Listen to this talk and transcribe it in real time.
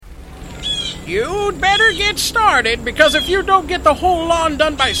You'd better get started, because if you don't get the whole lawn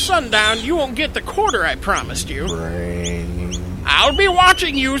done by sundown, you won't get the quarter I promised you. I'll be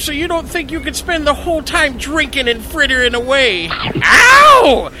watching you so you don't think you can spend the whole time drinking and frittering away.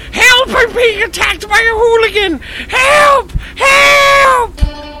 Ow! Help! I'm being attacked by a hooligan! Help!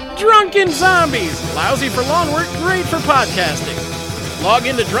 Help! Drunken Zombies. Lousy for lawn work, great for podcasting. Log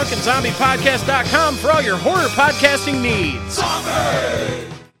into drunkenzombie.podcast.com for all your horror podcasting needs. Zombie!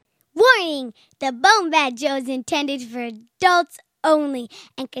 Warning! The BoneBat show is intended for adults only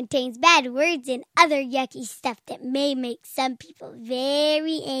and contains bad words and other yucky stuff that may make some people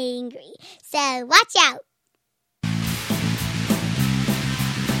very angry. So watch out!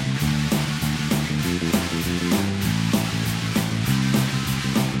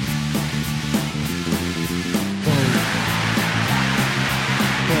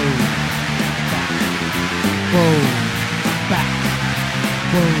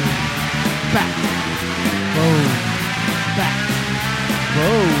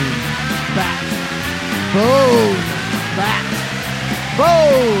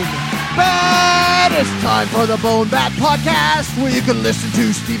 BoneBat! It's time for the BoneBat podcast, where you can listen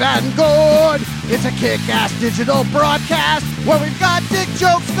to Steve and Gord. It's a kick-ass digital broadcast where we've got dick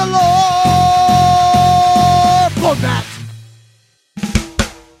jokes galore. BoneBat!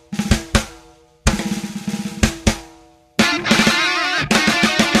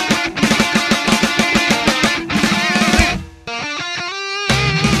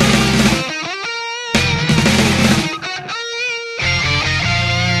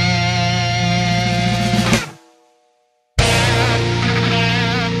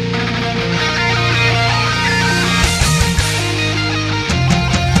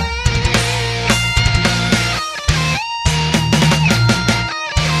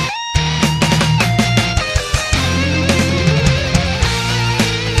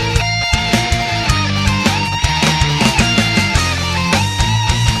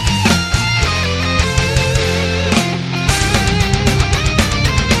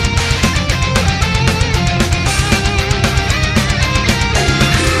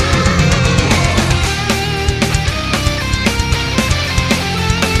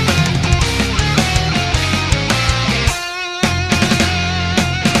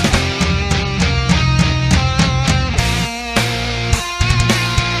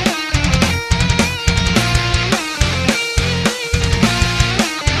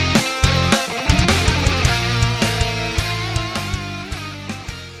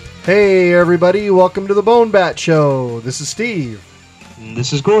 Hey everybody, welcome to the BoneBat Show. This is Steve. And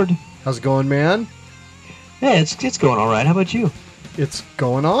this is Gord. How's it going, man? Yeah, it's going all right. How about you? It's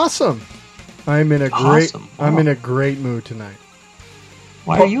going awesome. I'm in a great mood tonight.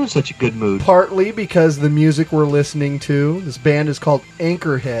 Why are you in such a good mood? Partly because the music we're listening to, this band is called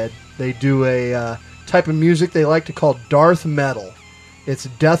Anchorhead. They do a type of music they like to call Darth Metal. It's a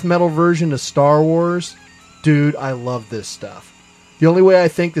death metal version of Star Wars. Dude, I love this stuff. The only way I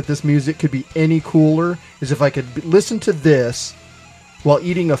think that this music could be any cooler is if I could listen to this while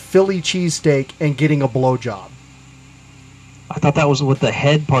eating a Philly cheesesteak and getting a blowjob. I thought that was what the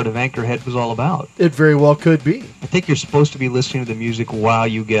head part of Anchorhead was all about. It very well could be. I think you're supposed to be listening to the music while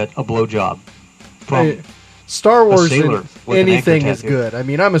you get a blowjob from Star Wars, anything an is good. I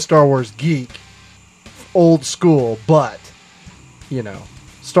mean, I'm a Star Wars geek, old school, but, you know,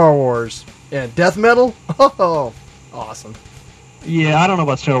 Star Wars and death metal? Oh, awesome. Yeah, I don't know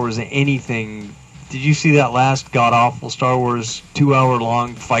about Star Wars anything. Did you see that last god-awful Star Wars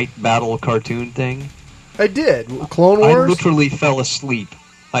 2-hour-long fight battle cartoon thing? I did. Clone Wars? I literally fell asleep.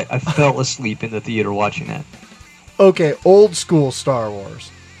 I fell asleep in the theater watching that. Okay, old school Star Wars.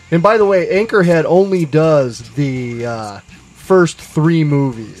 And by the way, Anchorhead only does the first 3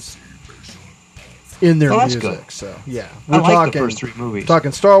 movies in their music. Good. So, yeah. I like the first 3 movies.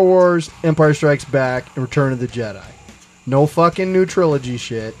 Talking Star Wars, Empire Strikes Back, and Return of the Jedi. No fucking new trilogy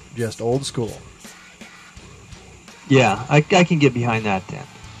shit, just old school. Yeah, I can get behind that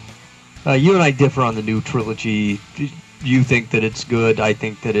then. You and I differ on the new trilogy. You think that it's good. I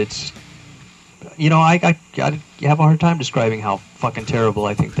think that it's... You know, I have a hard time describing how fucking terrible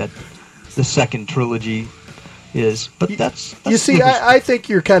I think that the second trilogy is. But that's you see, I think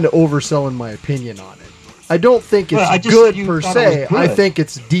you're kind of overselling my opinion on it. I don't think it's good per se. I think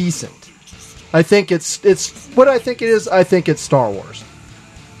it's decent. I think it's what I think it is. I think it's Star Wars.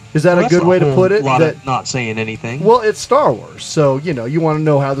 Is that a good way to put it? Of not saying anything. Well, it's Star Wars, so you know you want to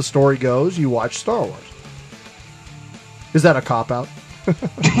know how the story goes. You watch Star Wars. Is that a cop out?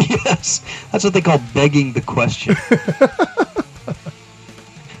 Yes, that's what they call begging the question.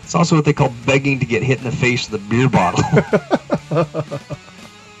 It's also what they call begging to get hit in the face with a beer bottle.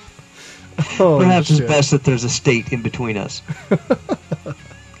 Perhaps shit. it's best that there's a state in between us.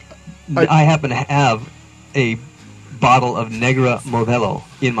 I happen to have a bottle of Negra Modelo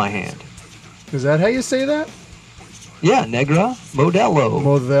in my hand. Is that how you say that? Yeah, Negra Modelo.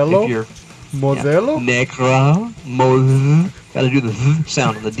 Modelo? If you're, Modelo? Yeah, Negra Modelo. Got to do the th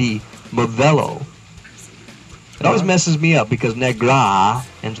sound on the D. Modelo. It always messes me up because Negra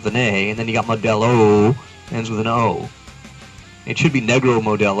ends with an A, and then you got Modelo ends with an O. It should be Negro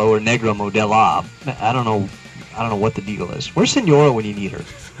Modelo or Negra Modella. I don't know what the deal is. Where's Senora when you need her?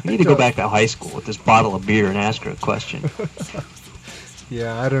 You need to go back to high school with this bottle of beer and ask her a question.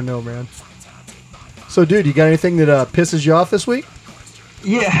 Yeah, I don't know, man. So, dude, you got anything that pisses you off this week?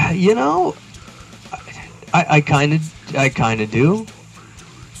 Yeah, you know, I kind of do.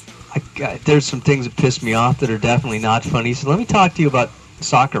 There's some things that piss me off that are definitely not funny. So let me talk to you about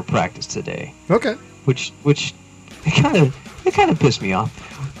soccer practice today. Okay. Which it kind of pissed me off.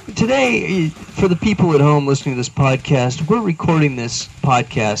 Today, for the people at home listening to this podcast, we're recording this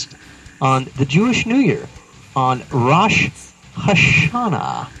podcast on the Jewish New Year, on Rosh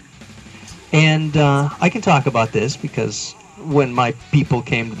Hashanah. And I can talk about this because when my people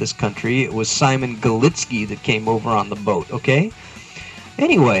came to this country, it was Simon Galitsky that came over on the boat, okay?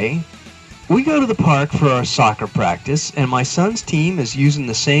 Anyway, we go to the park for our soccer practice, and my son's team is using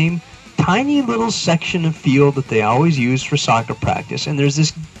the same tiny little section of field that they always use for soccer practice, and there's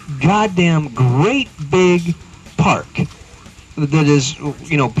this goddamn great big park that is,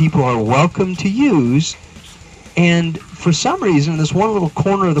 you know, people are welcome to use. And for some reason, this one little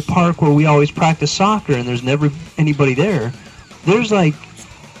corner of the park where we always practice soccer and there's never anybody there, there's like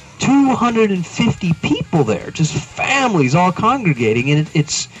 250 people there, just families all congregating, and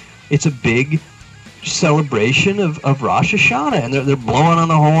it's a big celebration of Rosh Hashanah, and they're blowing on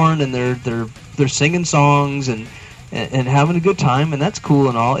the horn, and they're singing songs and having a good time, and that's cool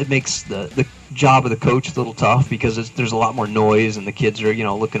and all. It makes the job of the coach a little tough because there's a lot more noise, and the kids are, you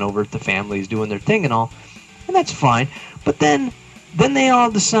know, looking over at the families doing their thing and all, and that's fine. But then they all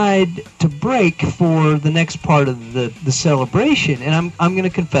decide to break for the next part of the celebration, and I'm going to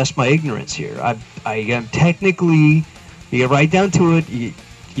confess my ignorance here. I am technically, you get right down to it, you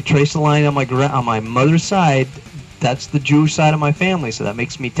trace the line on my mother's side, that's the Jewish side of my family, so that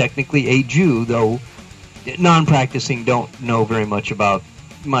makes me technically a Jew, though non-practicing don't know very much about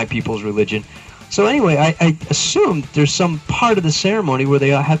my people's religion. So anyway, I assumed there's some part of the ceremony where they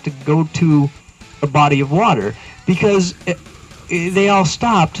have to go to a body of water, because they all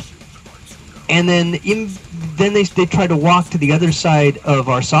stopped, and then they tried to walk to the other side of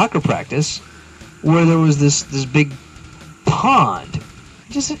our soccer practice, where there was this big pond.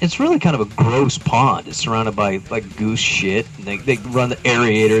 It's really kind of a gross pond. It's surrounded by like goose shit. And they run the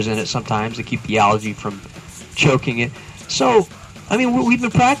aerators in it sometimes to keep the algae from choking it. So, I mean, we've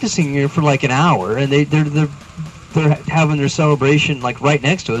been practicing here for like an hour, and they're having their celebration like right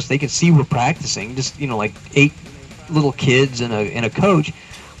next to us. They can see we're practicing. Just, you know, like 8 little kids and a coach.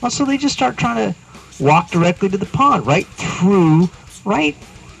 Well, so they just start trying to walk directly to the pond, right through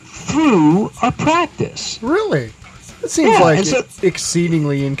our practice. Really? It seems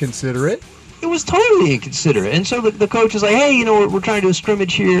exceedingly inconsiderate. It was totally inconsiderate. And so the coach is like, hey, you know, we're trying to do a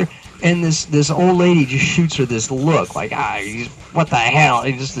scrimmage here. And this old lady just shoots her this look, like, what the hell?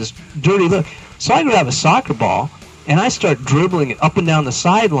 And just this dirty look. So I grab a soccer ball, and I start dribbling it up and down the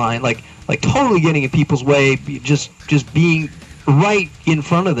sideline, like totally getting in people's way, just being right in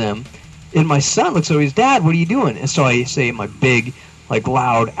front of them. And my son looks over, his dad, what are you doing? And so I say in my big, like,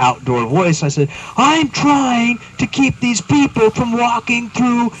 loud outdoor voice, I said, I'm trying to keep these people from walking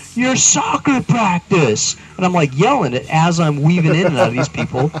through your soccer practice. And I'm like yelling it as I'm weaving in and out of these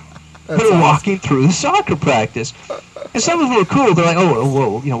people that are walking through the soccer practice. And some of them were cool. They're like, oh,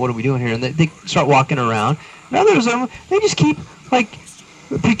 whoa, you know, what are we doing here? And they start walking around. And others of them, they just keep, like,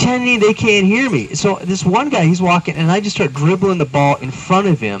 pretending they can't hear me. So this one guy, he's walking, and I just start dribbling the ball in front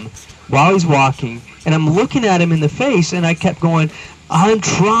of him while he's walking. And I'm looking at him in the face, and I kept going, I'm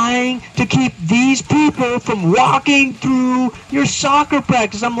trying to keep these people from walking through your soccer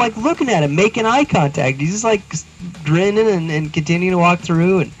practice. I'm like looking at him, making eye contact. He's just like grinning and continuing to walk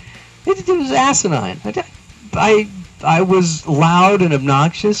through, and it was asinine. I was loud and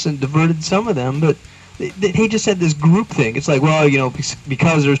obnoxious and diverted some of them, but he just had this group thing. It's like, well, you know,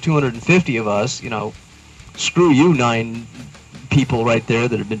 because there's 250 of us, you know, screw you 9 people right there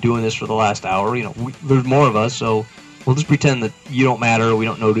that have been doing this for the last hour. You know, there's more of us, so we'll just pretend that you don't matter, or we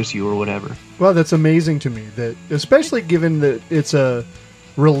don't notice you, or whatever. Well, that's amazing to me, that especially given that it's a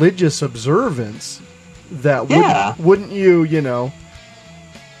religious observance, that wouldn't you, you know,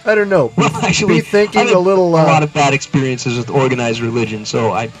 I don't know, well, actually, be thinking a little... a lot of bad experiences with organized religion,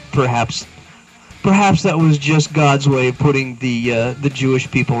 so I perhaps perhaps that was just God's way of putting the Jewish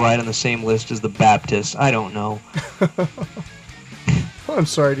people right on the same list as the Baptists. I don't know. Oh, I'm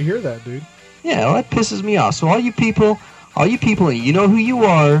sorry to hear that, dude. Yeah, well, that pisses me off. So all you people, and you know who you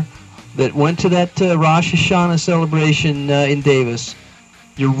are, that went to that Rosh Hashanah celebration in Davis,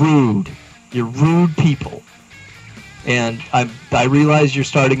 you're rude. You're rude people. And I realize you're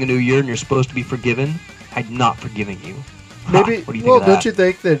starting a new year and you're supposed to be forgiven. I'm not forgiving you. Maybe. What do you think Well, of that? don't you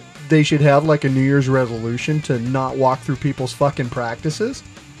think that they should have like a New Year's resolution to not walk through people's fucking practices?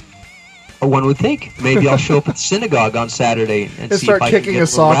 One would think. Maybe I'll show up at the synagogue on Saturday and see start if I can kicking get a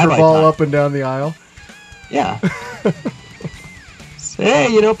soccer rabbi ball time. up and down the aisle. Yeah.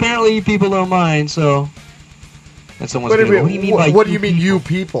 Hey, apparently you people don't mind, so... And someone's going to go, what do you mean by what do you mean, you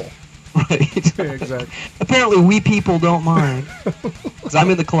people? Right. Yeah, exactly. Apparently we people don't mind. Because I'm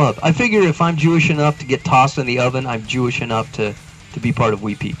in the club. I figure if I'm Jewish enough to get tossed in the oven, I'm Jewish enough to be part of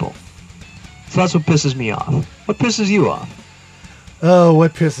we people. So that's what pisses me off. What pisses you off? Oh,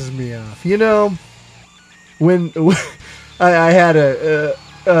 what pisses me off? When I had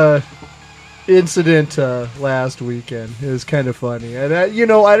a incident last weekend. It was kind of funny. And, I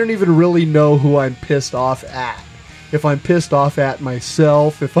don't even really know who I'm pissed off at. If I'm pissed off at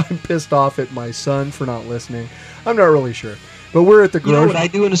myself, if I'm pissed off at my son for not listening, I'm not really sure. But we're at the grocery... You know what I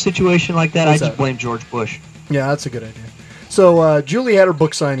do in a situation like that? What's I just that? blame George Bush. Yeah, that's a good idea. So Julie had her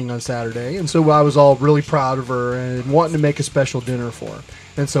book signing on Saturday, and so I was all really proud of her and wanting to make a special dinner for her.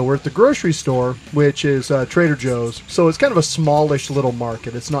 And so we're at the grocery store, which is Trader Joe's. So it's kind of a smallish little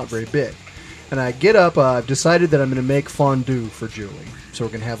market. It's not very big. And I get up, I've decided that I'm going to make fondue for Julie. So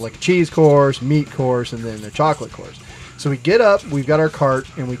we're going to have like a cheese course, meat course, and then a chocolate course. So we get up, we've got our cart,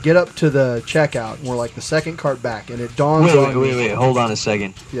 and we get up to the checkout, and we're like the second cart back, and it dawns on me. Wait, hold on a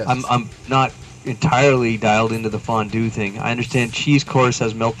second. Yes. I'm not entirely dialed into the fondue thing. I understand cheese course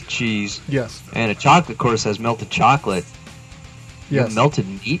has melted cheese. Yes. And a chocolate course has melted chocolate. You Yes. have melted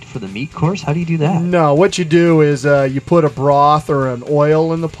meat for the meat course? How do you do that? No, what you do is you put a broth or an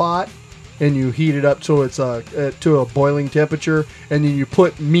oil in the pot, and you heat it up so it's to a boiling temperature, and then you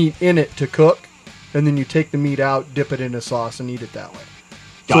put meat in it to cook, and then you take the meat out, dip it in a sauce, and eat it that way.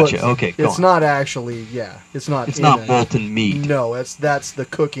 Gotcha. So Okay, go it's on. not actually, it's not. It's in not a- molten meat. No, that's the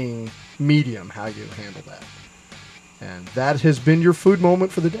cooking medium, how you handle that. And that has been your food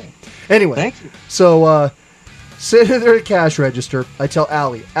moment for the day. Anyway, Thank you. so sitting there at the cash register, I tell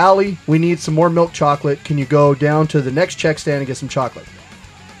Allie, we need some more milk chocolate. Can you go down to the next check stand and get some chocolate?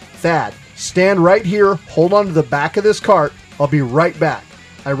 Thad, stand right here, hold on to the back of this cart. I'll be right back.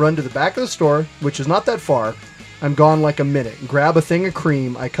 I run to the back of the store, which is not that far. I'm gone like a minute. Grab a thing of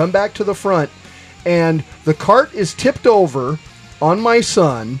cream. I come back to the front, and the cart is tipped over on my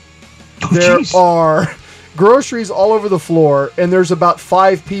son. There jeez. are groceries all over the floor, and there's about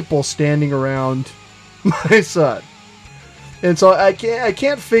 5 people standing around my son. And so I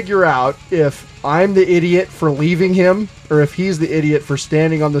can't figure out if I'm the idiot for leaving him or if he's the idiot for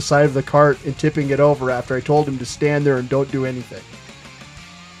standing on the side of the cart and tipping it over after I told him to stand there and don't do anything.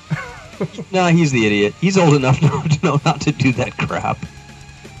 No, he's the idiot. He's old enough to know not to do that crap.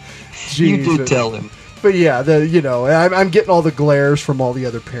 You Jeez, did tell him. But yeah, I'm getting all the glares from all the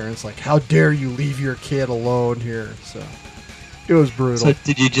other parents, like, how dare you leave your kid alone here? So it was brutal. So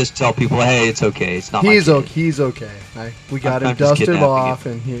did you just tell people, hey, it's okay, it's not He's my okay. kid. He's okay. We got I'm him just dusted kidnapping off,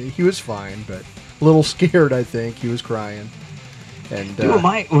 and he was fine, but a little scared. I think he was crying. And Dude,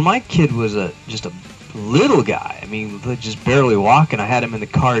 when my kid was just a little guy, I mean, just barely walking, I had him in the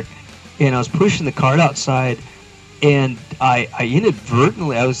cart, and I was pushing the cart outside, and I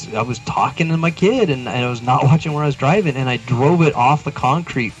inadvertently, I was talking to my kid, and I was not watching where I was driving, and I drove it off the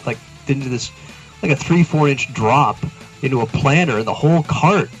concrete, like into this, like a 3-4 inch drop into a planter, and the whole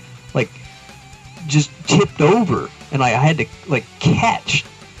cart, like, just tipped over, and I had to, like, catch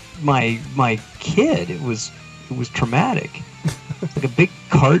my kid. It was traumatic. Like a big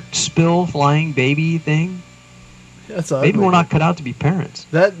cart spill, flying baby thing. that's Maybe ugly. we're not cut out to be parents.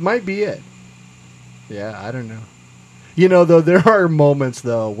 That might be it. Yeah, I don't know. Though, there are moments,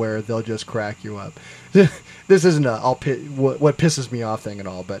 though, where they'll just crack you up. This isn't what pisses me off thing at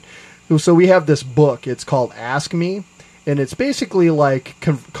all, but so we have this book. It's called Ask Me, and it's basically like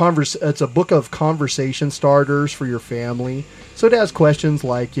it's a book of conversation starters for your family. So it has questions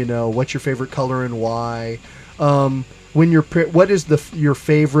like, what's your favorite color and why? What is your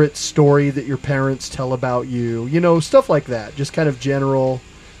favorite story that your parents tell about you? Stuff like that. Just kind of general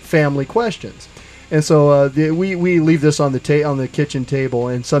family questions. And so we leave this on the kitchen table,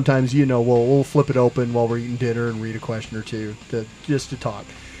 and sometimes we'll flip it open while we're eating dinner and read a question or two just to talk.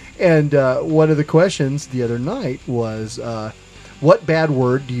 And one of the questions the other night was, what bad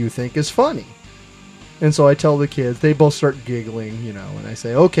word do you think is funny? And so I tell the kids, they both start giggling, you know, and I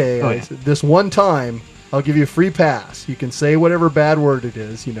say, okay, this one time, I'll give you a free pass. You can say whatever bad word it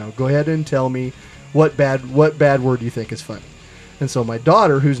is, you know, go ahead and tell me what bad word you think is funny. And so my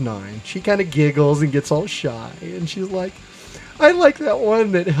daughter, who's 9, she kind of giggles and gets all shy, and she's like, I like that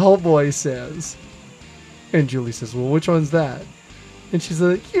one that Hellboy says. And Julie says, well, which one's that? And she's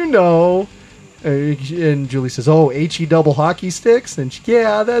like, you know. And Julie says, oh, HE double hockey sticks? And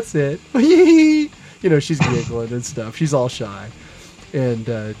yeah, that's it. You know, she's giggling and stuff. She's all shy. And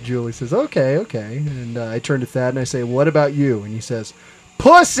Julie says, okay. And I turn to Thad and I say, what about you? And he says,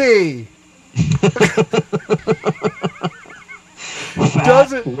 pussy!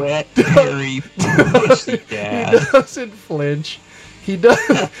 Fat, wet, hairy pussy, Dad. He doesn't flinch. He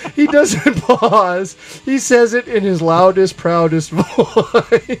doesn't pause. He says it in his loudest, proudest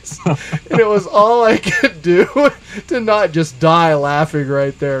voice. And it was all I could do to not just die laughing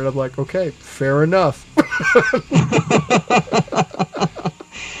right there. And I'm like, okay, fair enough.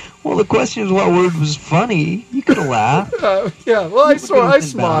 Well, the question is, what word was funny? You could have laughed. Yeah, well, I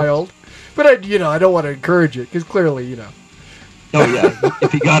smiled. But I don't want to encourage it, because clearly, you know. Oh, yeah,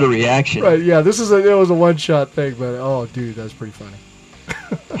 if you got a reaction. Right, yeah, it was a one-shot thing, but, oh, dude, that's pretty funny.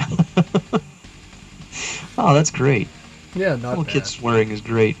 Oh, that's great. Yeah, not Little bad. kid swearing is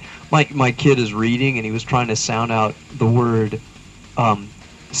great. My kid is reading, and he was trying to sound out the word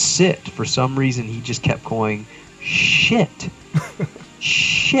sit. For some reason, he just kept going, shit.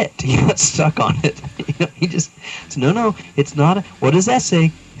 Shit. He got stuck on it. He just said, no, it's not. What does that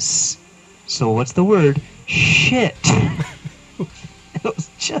say? So what's the word? Shit. It was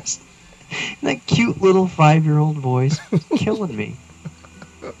just that cute little 5-year-old voice killing me.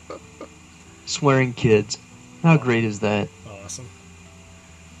 Swearing kids. How great is that? Awesome.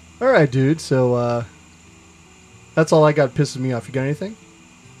 All right, dude. So that's all I got pisses me off. You got anything?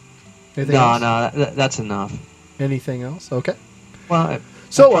 No, that's enough. Anything else? Okay. Well, I'm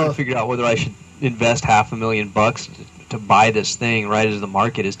trying to figure out whether I should invest $500,000 to buy this thing right as the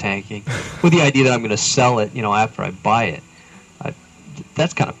market is tanking, with the idea that I'm going to sell it, after I buy it.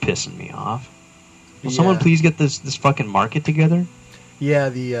 That's kind of pissing me off. Will someone please get this fucking market together? Yeah,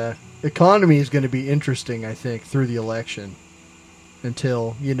 the economy is going to be interesting, I think, through the election.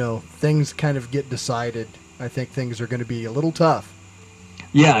 Until, things kind of get decided. I think things are going to be a little tough.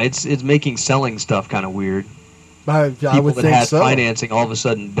 Yeah, it's making selling stuff kind of weird. I would think so. People that had financing all of a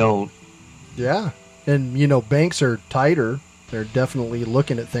sudden don't. Yeah, and, banks are tighter. They're definitely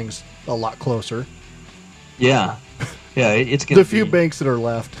looking at things a lot closer. Yeah. Yeah, it's going to be... The few banks that are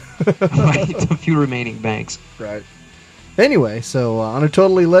left. Right, the few remaining banks. Right. Anyway, so on a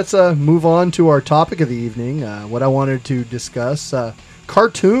totally, let's move on to our topic of the evening. What I wanted to discuss,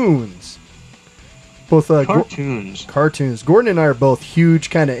 cartoons. Both cartoons. Cartoons. Gordon and I are both huge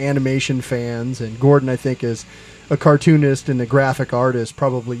kind of animation fans, and Gordon, I think, is a cartoonist and a graphic artist.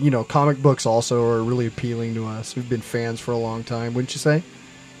 Probably, comic books also are really appealing to us. We've been fans for a long time, wouldn't you say?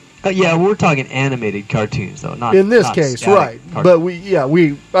 Yeah, we're talking animated cartoons, though. Not in this not case, right?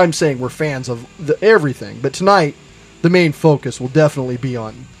 Cartoons. But I'm saying we're fans of everything. But tonight, the main focus will definitely be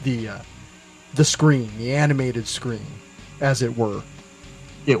on the screen, the animated screen, as it were.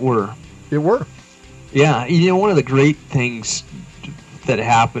 It were. Yeah, one of the great things that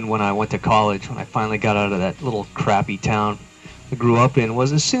happened when I went to college, when I finally got out of that little crappy town I grew up in,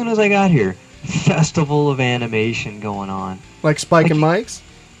 was as soon as I got here, festival of animation going on. Like Spike and Mike's?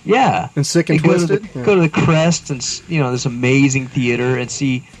 Yeah. And Sick and Twisted? Go to the Crest and, this amazing theater and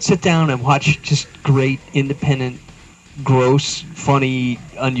sit down and watch just great, independent, gross, funny,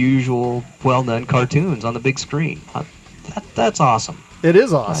 unusual, well-done cartoons on the big screen. That's awesome. It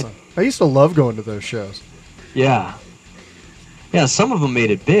is awesome. I used to love going to those shows. Yeah. Yeah, some of them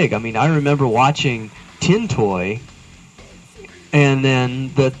made it big. I mean, I remember watching Tin Toy, and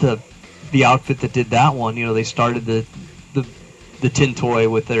then the outfit that did that one, they started the Tin Toy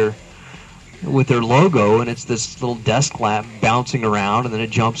with their logo, and it's this little desk lamp bouncing around, and then it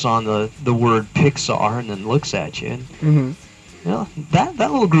jumps on the word Pixar and then looks at you. And, that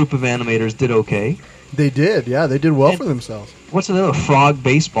little group of animators did okay. They did, yeah. They did well for themselves. What's another? Frog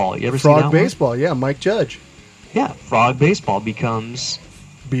Baseball. You ever seen that one? Frog Baseball, yeah. Mike Judge. Yeah, Frog Baseball becomes...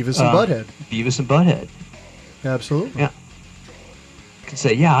 Beavis and Butthead. Beavis and Butthead. Absolutely. Yeah. You can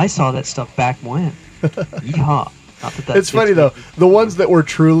say, yeah, I saw that stuff back when. Yeehaw. It's funny, though. The ones that were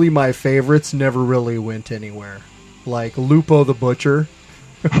truly my favorites never really went anywhere. Like Lupo the Butcher.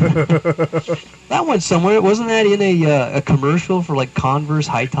 That went somewhere. Wasn't that in a commercial for, like, Converse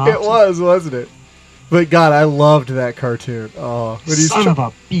high tops? It was, wasn't it? But, God, I loved that cartoon. Oh, Son of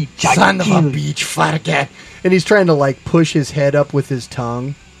a beach. Son of a beach, fight again. And he's trying to, like, push his head up with his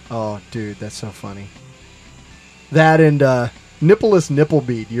tongue. Oh, dude, that's so funny. That and Nippleless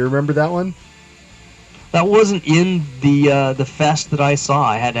Nipplebee. Do you remember that one? That wasn't in the fest that I saw.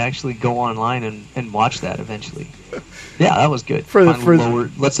 I had to actually go online and watch that eventually. Yeah, that was good.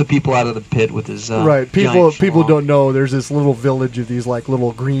 Lets the people out of the pit with his right. People don't know. There's this little village of these like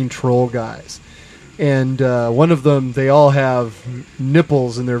little green troll guys, and one of them, they all have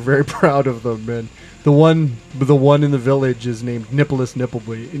nipples, and they're very proud of them. And the one in the village is named Nippleless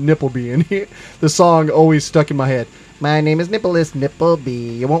Nipplebee, and the song always stuck in my head. My name is Nippleless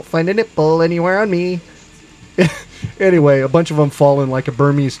Nipplebee. You won't find a nipple anywhere on me. Anyway, a bunch of them fall in like a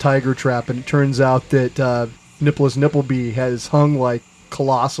Burmese tiger trap, and it turns out that Nippleless Nipplebee has hung like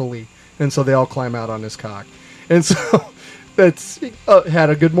colossally, and so they all climb out on his cock, and so that's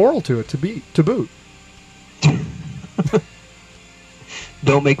had a good moral to it to boot.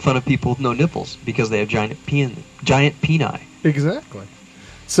 Don't make fun of people with no nipples because they have giant peni. Exactly.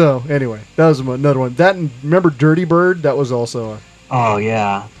 So anyway, that was another one. That and remember Dirty Bird? That was also oh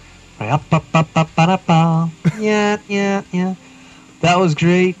yeah. Yeah. That was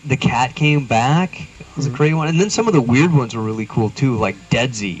great. The cat came back. It was a great one. And then some of the weird ones were really cool too, like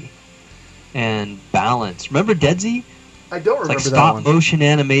Deadsy and Balance. Remember Deadsy? I don't remember that one. It's like stop motion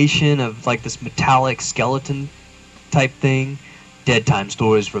animation of like this metallic skeleton type thing. Dead time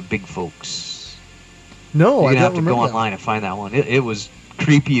stories for big folks. No, I don't remember. You're gonna have to go online and find that one. It was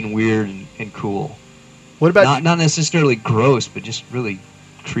creepy and weird and cool. What about not necessarily gross, but just really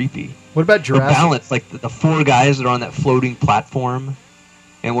creepy. What about Jurassic? Balance, like the four guys that are on that floating platform,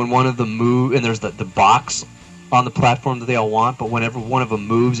 and when one of them moves, and there's the box on the platform that they all want, but whenever one of them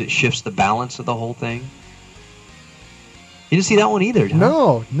moves, it shifts the balance of the whole thing. You didn't see that one either,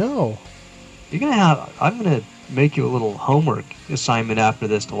 No. I'm gonna make you a little homework assignment after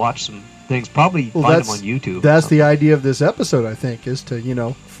this to watch some things. Probably find them on YouTube. That's the idea of this episode, I think, is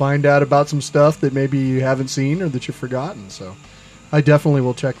to find out about some stuff that maybe you haven't seen or that you've forgotten. So I definitely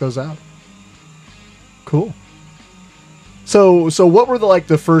will check those out. Cool. So what were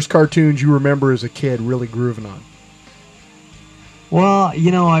the first cartoons you remember as a kid really grooving on? Well,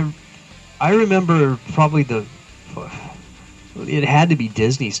 I remember probably it had to be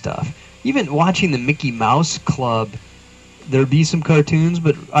Disney stuff. Even watching the Mickey Mouse Club, there'd be some cartoons,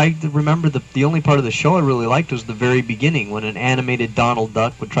 but I remember the only part of the show I really liked was the very beginning when an animated Donald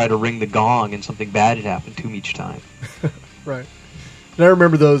Duck would try to ring the gong and something bad had happened to him each time. Right. And I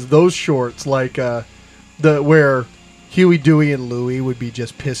remember those shorts, like where Huey, Dewey, and Louie would be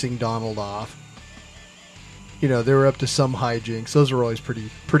just pissing Donald off. They were up to some hijinks. Those were always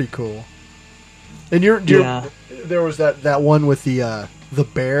pretty cool. And there was that one with the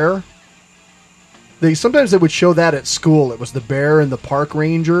bear. Sometimes they would show that at school. It was the bear and the park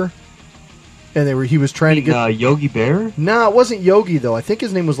ranger, and he was trying to get Yogi Bear. No, it wasn't Yogi though. I think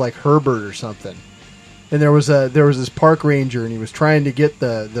his name was like Herbert or something. And there was this park ranger, and he was trying to get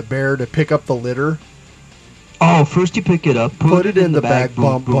the bear to pick up the litter. Oh, first you pick it up, put it in the bag,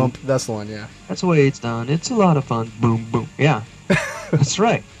 bump, boom, bump. That's the one, yeah. That's the way it's done. It's a lot of fun. Boom, boom. Yeah, that's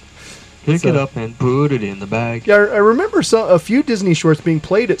right. Pick it up and put it in the bag. Yeah, I remember a few Disney shorts being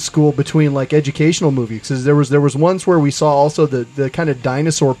played at school between like educational movies. Because there was ones where we saw also the kind of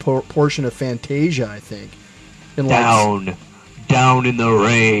dinosaur portion of Fantasia, I think. Down in the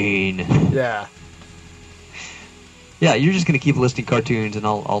rain. Yeah. Yeah, you're just going to keep listing cartoons, and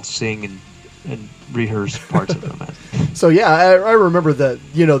I'll sing and rehearse parts of them. So yeah, I remember that.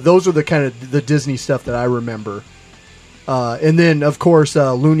 Those are the kind of the Disney stuff that I remember. And then, of course,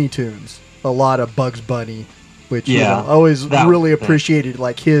 Looney Tunes. A lot of Bugs Bunny, which I always really appreciated,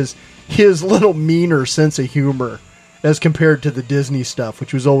 like his little meaner sense of humor as compared to the Disney stuff,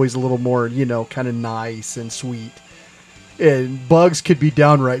 which was always a little more, kind of nice and sweet. And Bugs could be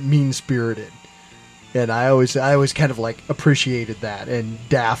downright mean-spirited. And I always kind of like appreciated that. And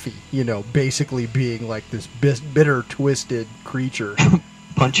Daffy, basically being like this bitter, twisted creature.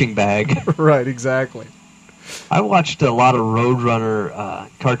 Punching bag. Right, exactly. I watched a lot of Roadrunner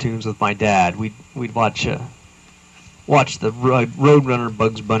cartoons with my dad. We'd watch the Roadrunner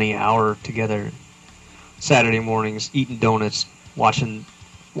Bugs Bunny hour together Saturday mornings, eating donuts, watching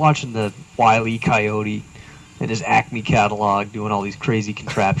the Wile E. Coyote and his Acme catalog, doing all these crazy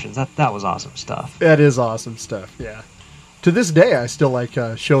contraptions. That was awesome stuff. That is awesome stuff, yeah. To this day, I still like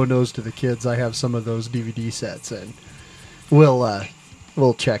showing those to the kids. I have some of those DVD sets, and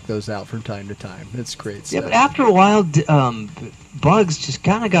we'll check those out from time to time. It's great stuff. Yeah, but after a while, Bugs just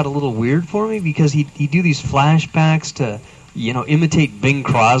kind of got a little weird for me because he'd do these flashbacks to, imitate Bing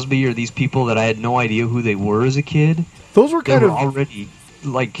Crosby or these people that I had no idea who they were as a kid. Those were already,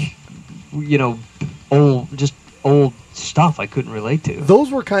 old stuff I couldn't relate to.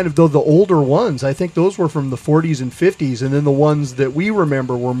 Those were kind of, though, the older ones. I think those were from the 40s and 50s, and then the ones that we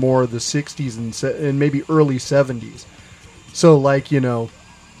remember were more the 60s and maybe early 70s. So, like, the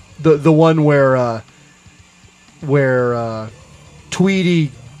one where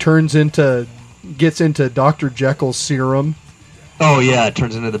Tweety gets into Dr. Jekyll's serum. Oh, yeah, it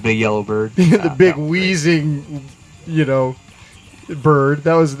turns into the big yellow bird. The big wheezing, bird.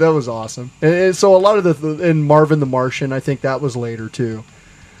 That was awesome. And so a lot of and Marvin the Martian, I think that was later too.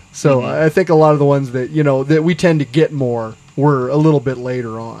 So I think a lot of the ones that that we tend to get more were a little bit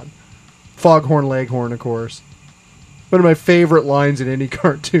later on. Foghorn Leghorn, of course. One of my favorite lines in any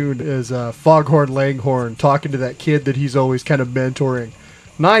cartoon is Foghorn Leghorn talking to that kid that he's always kind of mentoring.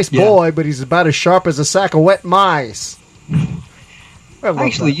 Nice boy, but he's about as sharp as a sack of wet mice. I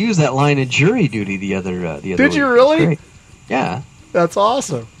actually used that line in Jury Duty the other week. Did you really? Yeah. That's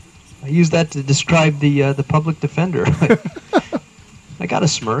awesome. I used that to describe the public defender. I got a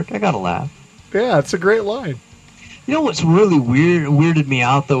smirk. I got a laugh. Yeah, it's a great line. You know what's really weirded me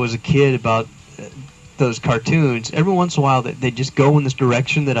out, though, as a kid about those cartoons? Every once in a while, they just go in this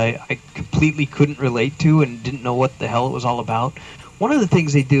direction that I completely couldn't relate to and didn't know what the hell it was all about. One of the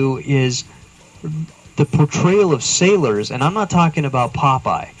things they do is the portrayal of sailors, and I'm not talking about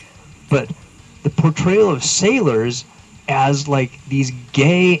Popeye, but the portrayal of sailors as like these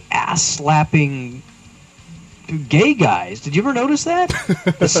gay ass-slapping gay guys. Did you ever notice that?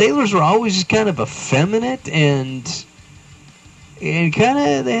 The sailors were always just kind of effeminate and kind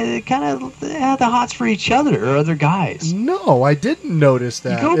of had the hots for each other or other guys. No, I didn't notice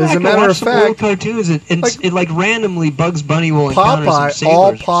that. You go back As a matter of fact, old cartoons, and it like randomly Bugs Bunny will encounter some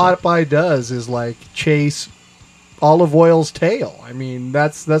sailors. All Popeye does is like chase Olive Oil's tail. I mean,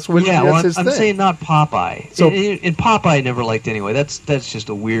 that's his thing. I'm saying not Popeye. So, and Popeye I never liked anyway. That's just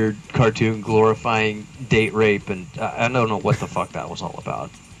a weird cartoon glorifying date rape, and I don't know what the fuck that was all about.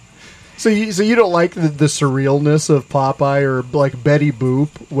 So you don't like the surrealness of Popeye or like Betty Boop,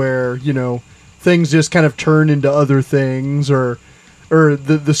 where things just kind of turn into other things, or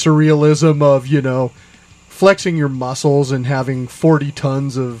the surrealism of flexing your muscles and having 40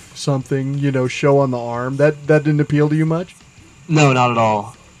 tons of something, show on the arm. That didn't appeal to you much? No, not at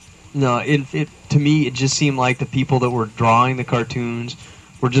all. No, to me, it just seemed like the people that were drawing the cartoons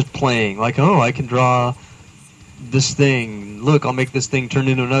were just playing. Like, oh, I can draw this thing. Look, I'll make this thing turn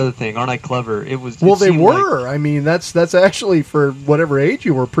into another thing. Aren't I clever? It was. Well, they were. I mean, that's actually, for whatever age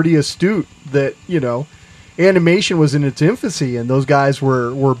you were, pretty astute that, animation was in its infancy, and those guys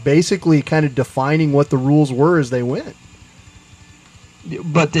were basically kind of defining what the rules were as they went.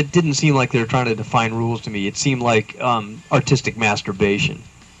 But it didn't seem like they were trying to define rules to me. It seemed like artistic masturbation.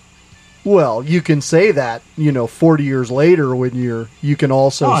 Well, you can say that, 40 years later when you can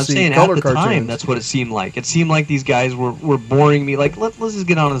also see color at the cartoons. Time, that's what it seemed like. It seemed like these guys were boring me. Like, let's just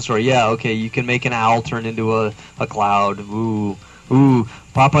get on to the story. Yeah, okay, you can make an owl turn into a cloud. Ooh,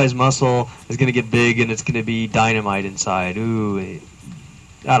 Popeye's muscle is going to get big and it's going to be dynamite inside. Ooh,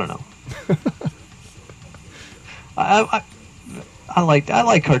 I don't know. I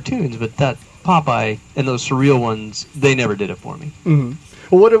like cartoons, but that Popeye and those surreal ones, they never did it for me. Mm-hmm.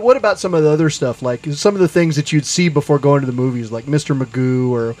 Well, what about some of the other stuff, like some of the things that you'd see before going to the movies, like Mr. Magoo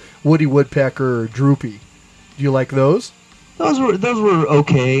or Woody Woodpecker or Droopy? Do you like those? Those were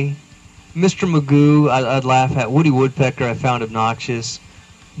okay. Mr. Magoo, I'd laugh at. Woody Woodpecker, I found obnoxious.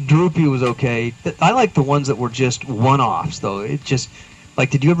 Droopy was okay. I like the ones that were just one-offs, though. It just like,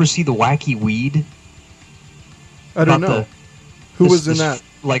 did you ever see the Wacky Weed? I don't know. Who was in that?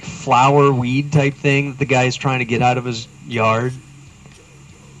 Like flower weed type thing that the guy's trying to get out of his yard.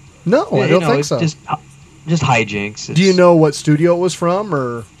 No, I don't think so. Just hijinks. Do you know what studio it was from,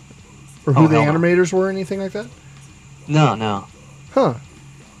 or who the animators were, or anything like that? No. Huh.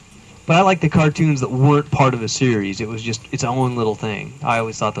 But I like the cartoons that weren't part of a series. It was just its own little thing. I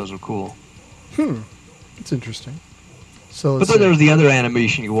always thought those were cool. That's interesting. So, but then there was the other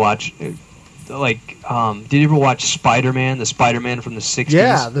animation you watch. Like, did you ever watch Spider-Man? The Spider-Man from the 60s?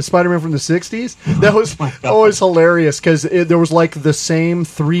 Yeah, the Spider-Man from the 60s. That was always hilarious because there was like the same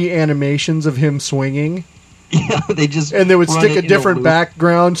 3 animations of him swinging. Yeah, and they would stick a different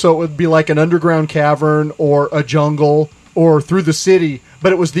background, so it would be like an underground cavern or a jungle or through the city,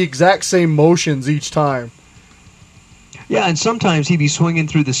 but it was the exact same motions each time. Yeah, and sometimes he'd be swinging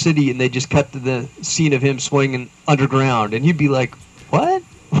through the city, and they just cut to the scene of him swinging underground, and you'd be like, "What?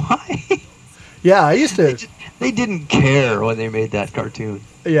 Why?" Yeah, I used to. They didn't care when they made that cartoon.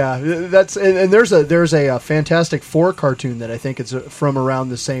 Yeah, that's and there's a Fantastic Four cartoon that I think it's from around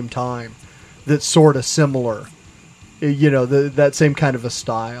the same time that's sort of similar. That same kind of a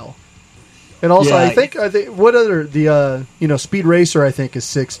style. And also, I think what other Speed Racer I think is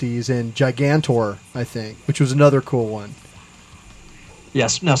 60s, and Gigantor I think, which was another cool one.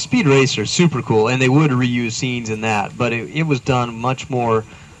 Yes, now Speed Racer super cool, and they would reuse scenes in that, but it was done much more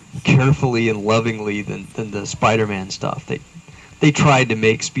carefully and lovingly than the Spider-Man stuff. They tried to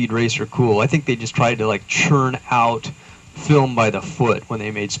make Speed Racer cool. I think they just tried to like churn out film by the foot when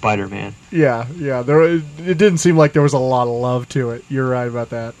they made Spider-Man. Yeah. It didn't seem like there was a lot of love to it. You're right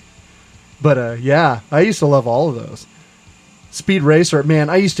about that. But I used to love all of those. Speed Racer, man,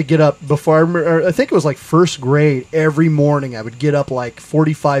 I used to get up before, I think it was like first grade, every morning I would get up like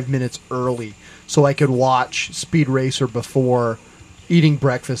 45 minutes early so I could watch Speed Racer before eating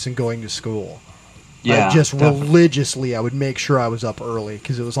breakfast and going to school. Yeah, religiously, I would make sure I was up early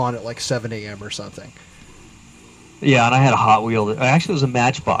because it was on at like 7 a.m. or something. Yeah, and I had a Hot Wheel. Actually, it was a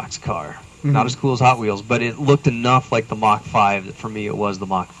Matchbox car. Mm-hmm. Not as cool as Hot Wheels, but it looked enough like the Mach 5 that for me it was the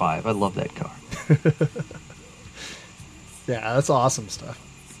Mach 5. I love that car. Yeah, that's awesome stuff.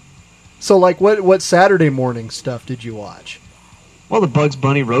 So, like, what Saturday morning stuff did you watch? Well, the Bugs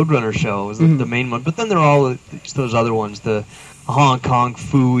Bunny Roadrunner show was the main one, but then there are all those other ones, the Hong Kong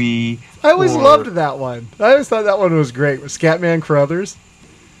Phooey. I always loved that one. I always thought that one was great, with Scatman Crothers.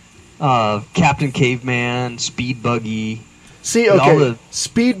 Captain Caveman, Speed Buggy. See, okay,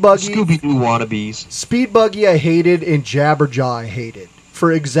 Speed Buggy, Scooby-Doo wannabes. Speed Buggy I hated, and Jabberjaw I hated.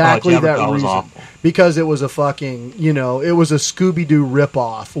 For exactly that reason. Awful. Because it was a fucking, it was a Scooby-Doo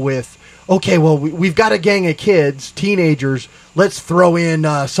ripoff with, okay, well, we've got a gang of kids, teenagers, let's throw in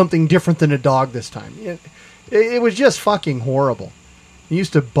something different than a dog this time. It was just fucking horrible. It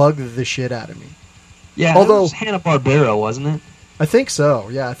used to bug the shit out of me. Yeah, although it was Hanna-Barbera, wasn't it? I think so,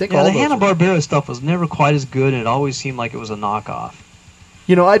 yeah. I think all the Hanna-Barbera stuff was never quite as good, and it always seemed like it was a knockoff.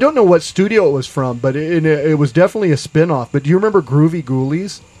 I don't know what studio it was from, but it was definitely a spin-off. But do you remember Groovy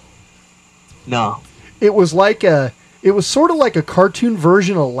Ghoulies? No. It was sort of like a cartoon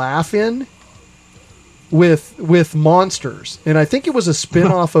version of Laugh-In with monsters. And I think it was a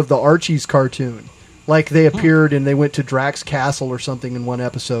spin-off of the Archie's cartoon. Like they appeared and they went to Drax Castle or something in one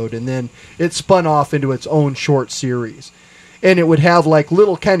episode, and then it spun off into its own short series. And it would have like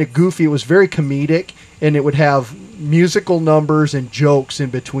little kind of goofy, it was very comedic, and it would have musical numbers and jokes in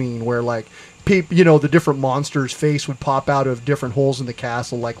between where like the different monsters' face would pop out of different holes in the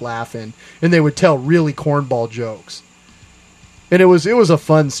castle like laughing, and they would tell really cornball jokes. And it was a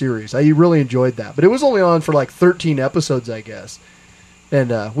fun series. I really enjoyed that. But it was only on for like 13 episodes, I guess.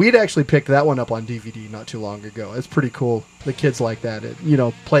 And we'd actually picked that one up on DVD not too long ago. It's pretty cool. The kids like that.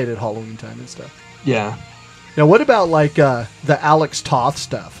 Played at Halloween time and stuff. Yeah. Now, what about, like, the Alex Toth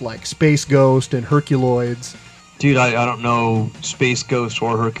stuff, like Space Ghost and Herculoids? Dude, I don't know Space Ghost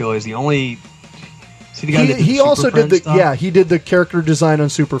or Herculoids. The only... See the guy that did he also did the stuff? Yeah, he did the character design on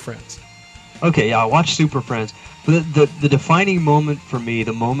Super Friends. Okay, yeah, I watched Super Friends. But the defining moment for me,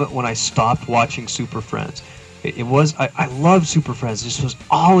 the moment when I stopped watching Super Friends, it was... I loved Super Friends. Just was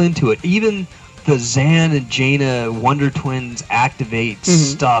all into it. Even the Zan and Jaina Wonder Twins Activate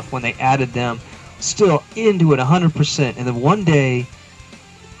stuff, when they added them... Still into it 100%, and then one day,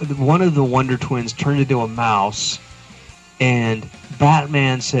 one of the Wonder Twins turned into a mouse, and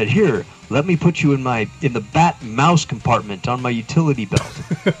Batman said, "Here, let me put you in the Bat Mouse compartment on my utility belt,"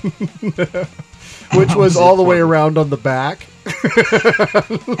 which was all the way around on the back.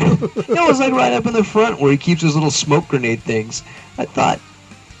 It was like right up in the front where he keeps his little smoke grenade things. I thought,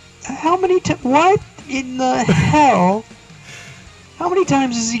 what in the hell? How many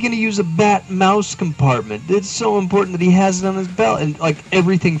times is he going to use a bat mouse compartment? It's so important that he has it on his belt. And, like,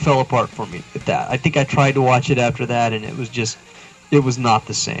 everything fell apart for me at that. I think I tried to watch it after that, and it was not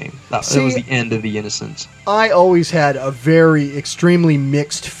the same. That was the end of the innocence. I always had extremely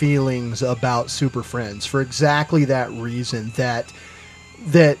mixed feelings about Super Friends for exactly that reason, that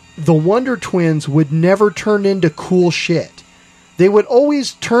the Wonder Twins would never turn into cool shit. They would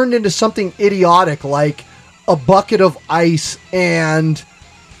always turn into something idiotic like a bucket of ice and...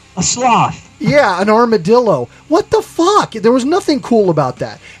 a sloth. Yeah, an armadillo. What the fuck? There was nothing cool about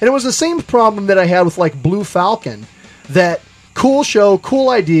that. And it was the same problem that I had with, like, Blue Falcon. That cool show, cool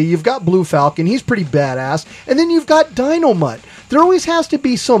idea. You've got Blue Falcon. He's pretty badass. And then you've got Dynomutt. There always has to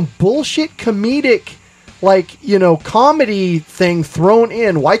be some bullshit comedic, like, comedy thing thrown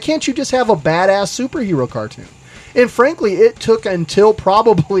in. Why can't you just have a badass superhero cartoon? And frankly, it took until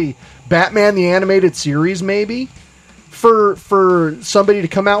probably... Batman the Animated Series, maybe, for somebody to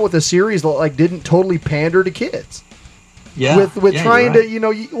come out with a series that like didn't totally pander to kids. Yeah, with trying to,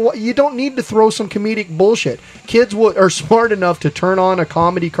 you don't need to throw some comedic bullshit. Kids are smart enough to turn on a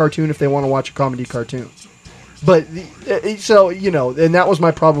comedy cartoon if they want to watch a comedy cartoon. But so and that was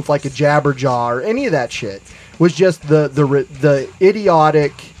my problem with like a Jabberjaw or any of that shit. Was just the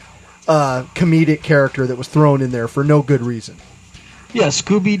idiotic comedic character that was thrown in there for no good reason. Yeah,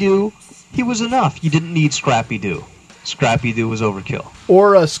 Scooby-Doo, he was enough. You didn't need Scrappy-Doo. Scrappy-Doo was overkill.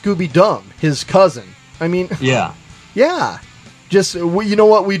 Or Scooby-Dum, his cousin. I mean... Yeah. Yeah. Just, you know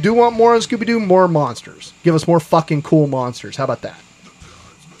what we do want more on Scooby-Doo? More monsters. Give us more fucking cool monsters. How about that?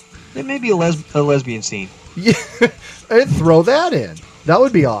 There may be a lesbian scene. Yeah. I'd throw that in. That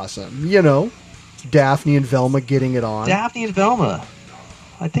would be awesome. Daphne and Velma getting it on. Daphne and Velma.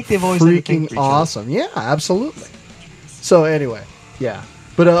 I think they've always freaking had awesome. Yeah, absolutely. So anyway, yeah.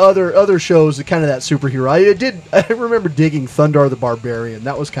 But other shows, kind of that superhero. I remember digging Thundar the Barbarian.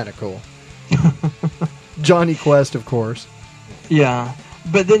 That was kind of cool. Johnny Quest, of course. Yeah,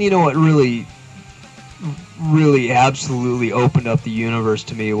 but then you know what really absolutely opened up the universe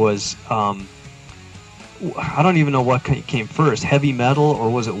to me was I don't even know what came first, Heavy Metal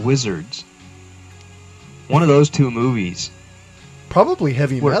or was it Wizards? One of those two movies. Probably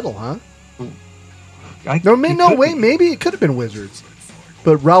Heavy Metal, huh? Maybe it could have been Wizards.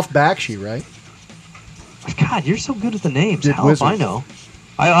 But Ralph Bakshi, right? God, you're so good at the names. Did How Wizards. if I know?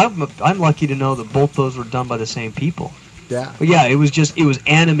 I'm lucky to know that both those were done by the same people. Yeah. But yeah, it was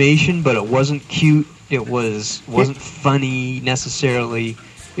animation, but it wasn't cute. It wasn't funny necessarily.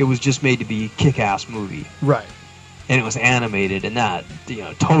 It was just made to be a kick-ass movie. Right. And it was animated, and that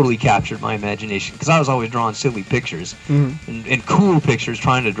totally captured my imagination because I was always drawing silly pictures and cool pictures,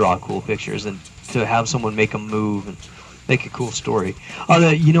 trying to draw cool pictures, and to have someone make them move and make a cool story.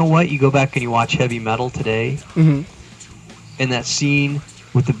 You know what? You go back and you watch Heavy Metal today, and that scene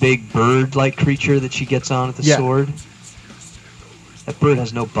with the big bird-like creature that she gets on with the sword. That bird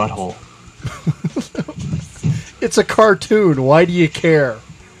has no butthole. It's a cartoon. Why do you care?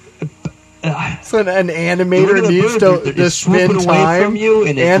 So an animator needs to spend time from you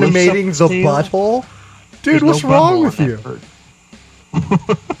and animating the butthole? Dude, what's wrong with you?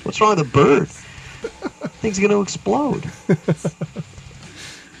 What's wrong with the bird? Thing's going to explode.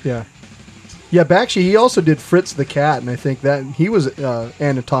 Yeah. Yeah, Bakshi, he also did Fritz the Cat, and I think that he was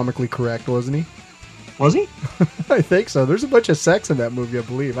anatomically correct, wasn't he? Was he? I think so. There's a bunch of sex in that movie, I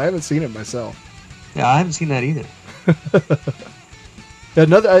believe. I haven't seen it myself. Yeah, I haven't seen that either.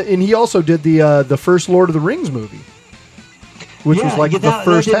 And he also did the first Lord of the Rings movie, which was like the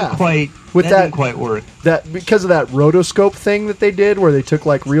first half. That didn't quite work. That because of that rotoscope thing that they did, where they took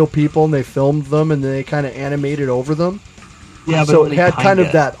like real people and they filmed them and then they kind of animated over them. Yeah, but so it had kind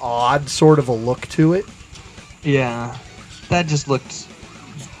of that odd sort of a look to it. Yeah, that just looked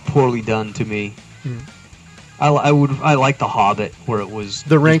poorly done to me. I like The Hobbit, where it was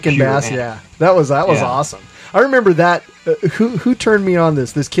the Rankin Bass. Yeah, that was awesome. I remember that. Who turned me on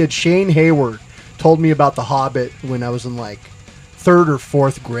this? This kid Shane Hayward told me about The Hobbit when I was in like 3rd or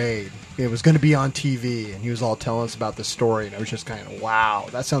 4th grade. It was going to be on TV, and he was all telling us about the story, and I was just kind of, wow,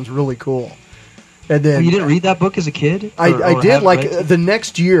 that sounds really cool. And then you didn't read that book as a kid? I did, like the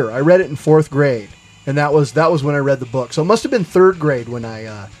next year. I read it in 4th grade, and that was when I read the book. So it must have been 3rd grade when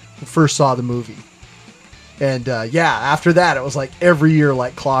I first saw the movie. And after that, it was like every year,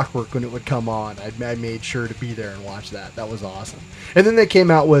 like clockwork, when it would come on, I made sure to be there and watch that. That was awesome. And then they came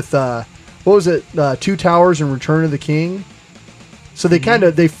out with what was it, Two Towers and Return of the King. So they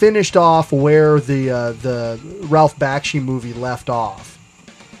they finished off where the Ralph Bakshi movie left off,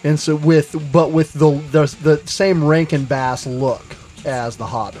 and so with the same Rankin Bass look as The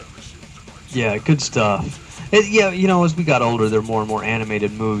Hobbit. Yeah, good stuff. As we got older, there were more and more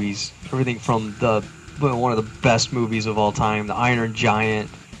animated movies. Everything from one of the best movies of all time, The Iron Giant,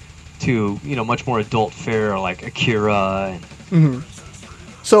 to much more adult fare like Akira.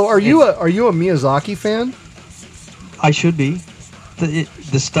 So are you a Miyazaki fan? I should be.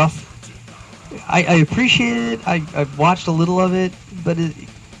 The stuff I appreciate it. I've watched a little of it, but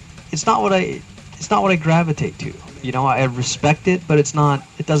it's not what I gravitate to. I respect it, but it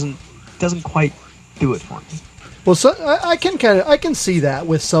doesn't quite do it for me. Well, so I can see that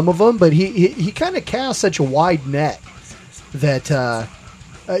with some of them, but he kind of casts such a wide net that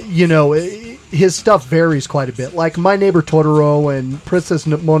his stuff varies quite a bit. Like My Neighbor Totoro and Princess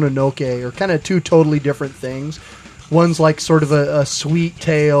Mononoke are kind of two totally different things. One's like sort of a sweet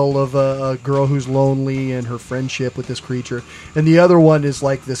tale of a girl who's lonely and her friendship with this creature, and the other one is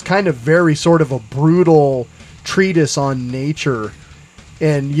like this kind of very sort of a brutal treatise on nature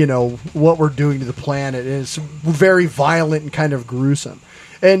and what we're doing to the planet, and it's very violent and kind of gruesome.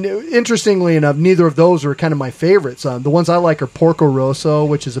 And interestingly enough, neither of those are kind of my favorites. The ones I like are Porco Rosso,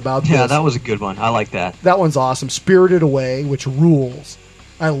 which is about that was a good one. I like that. That one's awesome. Spirited Away, which rules.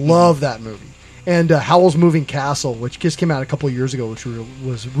 I love that movie. and Howl's Moving Castle, which just came out a couple of years ago, which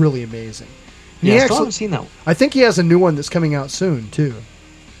was really amazing. And Yeah, I still haven't seen that one. I think he has a new one that's coming out soon, too.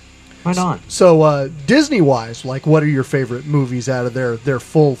 Right on. So, Disney-wise, like, what are your favorite movies out of their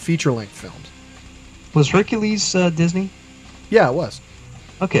full feature-length films? Was Hercules Disney? Yeah, it was.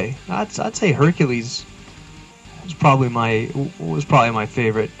 Okay, I'd say Hercules was probably my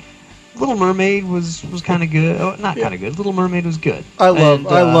favorite. Little Mermaid was kind of good. Oh, not kind of good. Little Mermaid was good. I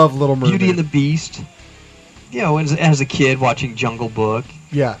love Little Mermaid. Beauty and the Beast. You know, as a kid watching Jungle Book.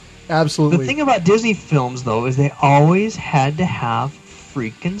 Yeah, absolutely. The thing about Disney films, though, is they always had to have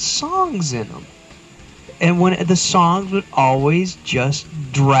freaking songs in them. And when the songs would always just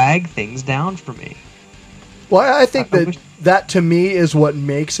drag things down for me. Well, I think that to me is what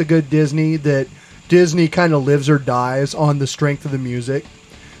makes a good Disney, that Disney kind of lives or dies on the strength of the music.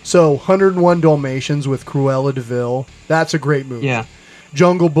 So 101 Dalmatians with Cruella de Vil, that's a great movie. Yeah.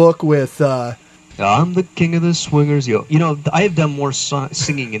 Jungle Book with... I'm the king of the swingers. You know, I have done more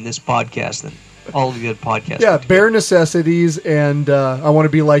singing in this podcast than all of the other podcasts. Yeah, Bare Necessities and I Want to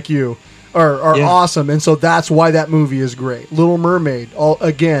Be Like You are awesome, and so that's why that movie is great. Little Mermaid,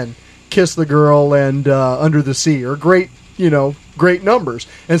 again, Kiss the Girl and Under the Sea are great, great numbers,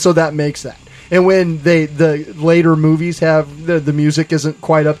 and so that makes that. And when the later movies have the music isn't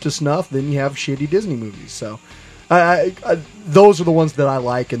quite up to snuff, then you have shitty Disney movies. So I those are the ones that I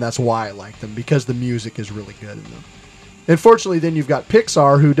like, and that's why I like them, because the music is really good in them. Unfortunately, then you've got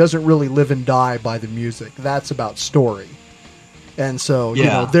Pixar, who doesn't really live and die by the music. That's about story. And so,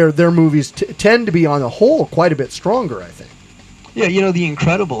 their movies tend to be, on the whole, quite a bit stronger, I think. Yeah, The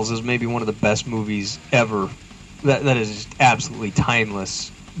Incredibles is maybe one of the best movies ever. That is just absolutely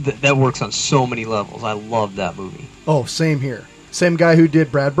timeless. That works on so many levels. I love that movie. Oh, same here. Same guy who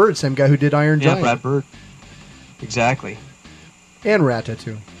did Brad Bird, same guy who did Iron Giant. Yeah, Brad Bird. Exactly. And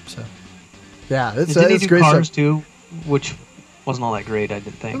Ratatouille. So, yeah, it's did he do great Cars stuff. too, which wasn't all that great, I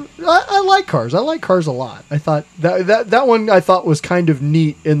didn't think. I like Cars. I like Cars a lot. I thought that one I thought was kind of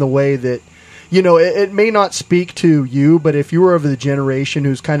neat in the way that, it may not speak to you, but if you were of the generation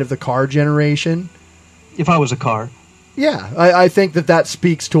who's kind of the car generation. If I was a car. Yeah, I think that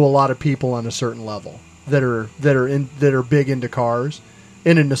speaks to a lot of people on a certain level that are big into cars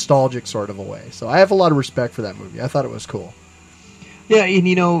in a nostalgic sort of a way. So I have a lot of respect for that movie. I thought it was cool. Yeah, and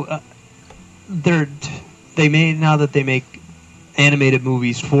they make animated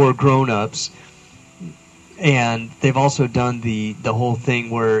movies for grown-ups, and they've also done the whole thing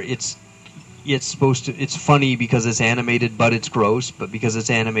where it's funny because it's animated, but it's gross. But because it's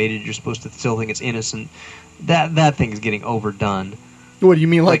animated, you're supposed to still think it's innocent. That thing is getting overdone. What do you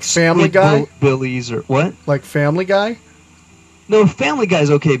mean, like Family Guy? Billies or what? Like Family Guy? No, Family Guy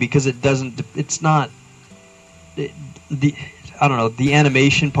is okay because it doesn't. It's not. I don't know. The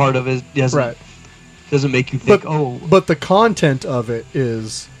animation part of it doesn't make you think. But the content of it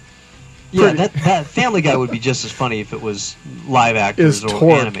is. Yeah, that Family Guy would be just as funny if it was live actors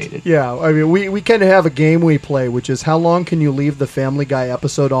or animated. Yeah, I mean, we kind of have a game we play, which is how long can you leave the Family Guy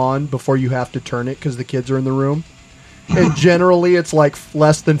episode on before you have to turn it because the kids are in the room? And generally, it's like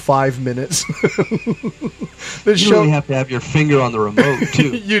less than 5 minutes. You really have to have your finger on the remote,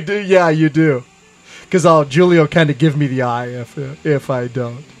 too. You do, yeah, you do. Because Julie will kind of give me the eye if I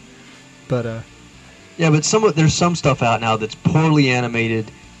don't. But yeah, but there's some stuff out now that's poorly animated.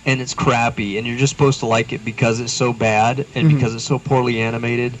 And it's crappy, and you're just supposed to like it because it's so bad and because it's so poorly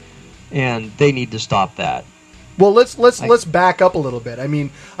animated, and they need to stop that. Well, let's back up a little bit. I mean,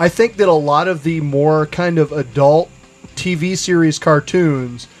 I think that a lot of the more kind of adult TV series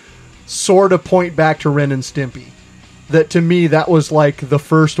cartoons sort of point back to Ren and Stimpy. That to me, that was like the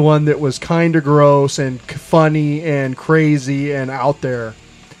first one that was kind of gross and funny and crazy and out there.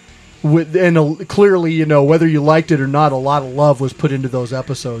 Clearly, whether you liked it or not, a lot of love was put into those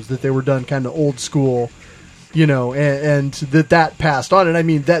episodes, that they were done kind of old school, and that passed on. And I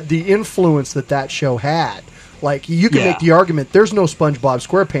mean, that the influence that show had, like, you can make the argument, there's no SpongeBob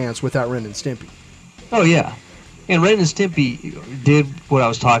SquarePants without Ren and Stimpy. Oh, yeah. And Ren and Stimpy did what I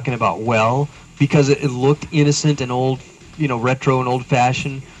was talking about well, because it looked innocent and old, retro and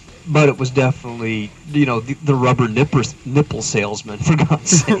old-fashioned. But it was definitely, the rubber nipple salesman, for God's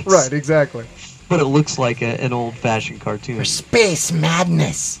sakes. Right, exactly. But it looks like an old-fashioned cartoon. For space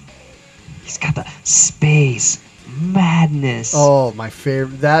madness. He's got the space madness. Oh, my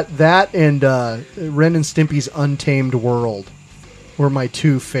favorite. That and Ren and Stimpy's Untamed World were my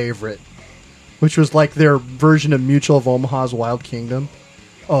two favorite. Which was like their version of Mutual of Omaha's Wild Kingdom.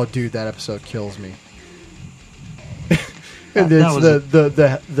 Oh, dude, that episode kills me. And it's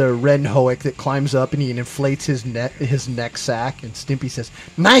the Renhoek that climbs up and he inflates his neck sack, and Stimpy says,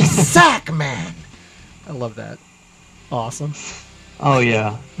 "Nice sack, man." I love that. Awesome. Oh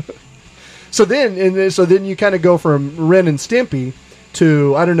yeah. So then you kind of go from Ren and Stimpy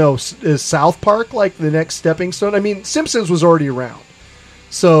to, I don't know, is South Park like the next stepping stone? I mean, Simpsons was already around,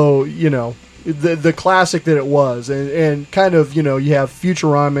 so the classic that it was, and kind of you have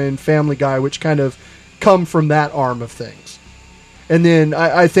Futurama and Family Guy, which kind of come from that arm of things. And then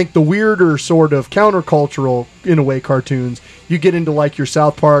I think the weirder sort of countercultural, in a way, cartoons, you get into like your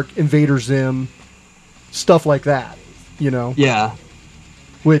South Park, Invader Zim, stuff like that, Yeah.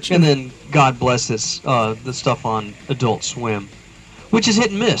 And then, God bless this, the stuff on Adult Swim, which is hit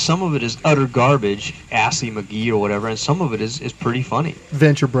and miss. Some of it is utter garbage, Assy McGee or whatever, and some of it is pretty funny.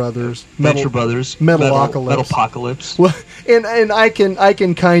 Venture Brothers. Metalocalypse. Well, and I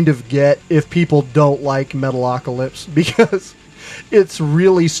can kind of get if people don't like Metalocalypse, because it's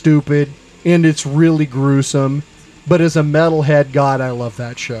really stupid and it's really gruesome. But as a metalhead, God, I love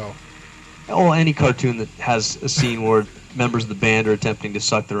that show. Oh, any cartoon that has a scene where members of the band are attempting to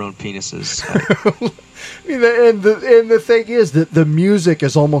suck their own penises. And the thing is that the music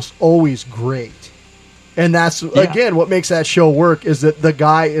is almost always great. And that's, again, what makes that show work, is that the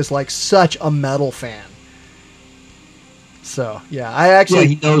guy is like such a metal fan. So, yeah, I actually... Yeah,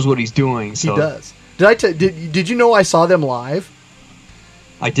 he knows what he's doing. So. He does. Did you know I saw them live?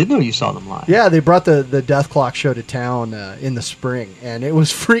 I did know you saw them live. Yeah, they brought the Death Clock show to town in the spring, and it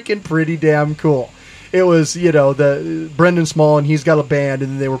was freaking pretty damn cool. It was, the Brendan Small, and he's got a band,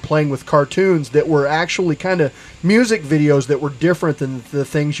 and they were playing with cartoons that were actually kind of music videos that were different than the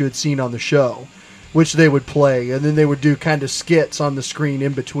things you had seen on the show, which they would play, and then they would do kind of skits on the screen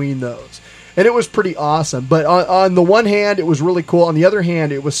in between those. And it was pretty awesome. But on the one hand, it was really cool. On the other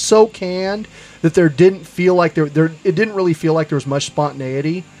hand, it was so canned that it didn't really feel like there was much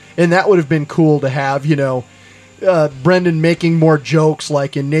spontaneity. And that would have been cool to have, Brendan making more jokes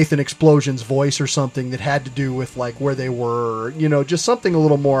like in Nathan Explosion's voice or something that had to do with like where they were, just something a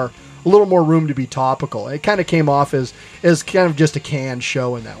little more room to be topical. It kind of came off as kind of just a canned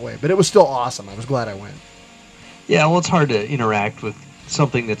show in that way, but it was still awesome. I was glad I went. Yeah, well, it's hard to interact with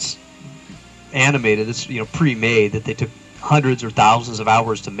something that's animated, that's pre-made, that they took hundreds or thousands of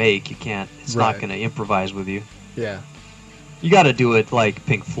hours to make. It's not going to improvise with you. Yeah. You got to do it like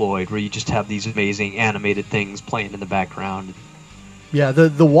Pink Floyd, where you just have these amazing animated things playing in the background. Yeah,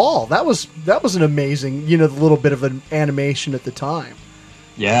 the wall, that was an amazing, the little bit of an animation at the time.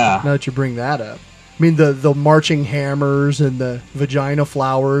 Yeah. Now that you bring that up. I mean, the marching hammers and the vagina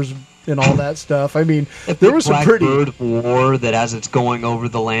flowers and all that stuff. I mean, there was some pretty... Bird of War that as it's going over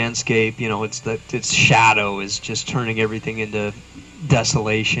the landscape, its shadow is just turning everything into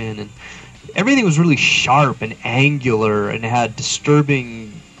desolation, and everything was really sharp and angular and had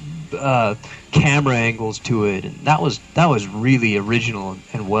disturbing camera angles to it, and that was really original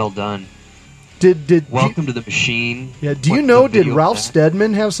and well done. Welcome to the Machine. Yeah, did Ralph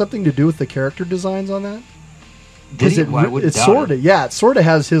Steadman have something to do with the character designs on that? Did he? It sort of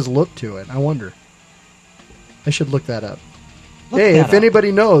has his look to it. I wonder. I should look that up. If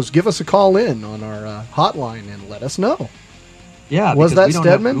anybody knows, give us a call in on our hotline and let us know. Yeah, was that we don't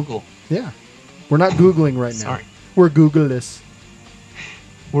Steadman? have Google. Yeah, we're not Googling right now. Sorry. We're Googleless.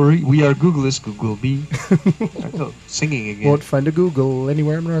 We are Googleless, Google B. Singing again. Won't find a Google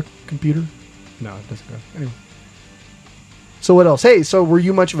anywhere on our computer. No, it doesn't go. Anyway. So what else? Hey, so were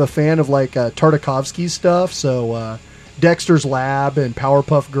you much of a fan of like Tartakovsky's stuff? So Dexter's Lab and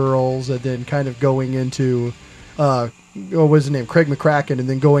Powerpuff Girls, and then kind of going into what was his name? Craig McCracken, and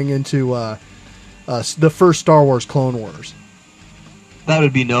then going into the first Star Wars Clone Wars. That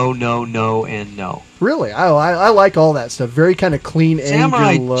would be no, and no. Really? I like all that stuff. Very kind of clean,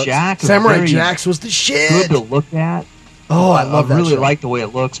 Samurai angry looks. Samurai Jax was the shit. Good to look at. Oh, I love that. I really show. like the way it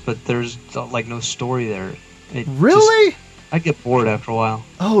looks, but there's like no story there. Really? I get bored after a while.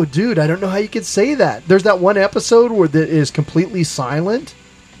 Oh, dude, I don't know how you could say that. There's that one episode where that is completely silent,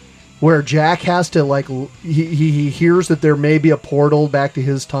 where Jack has to like he hears that there may be a portal back to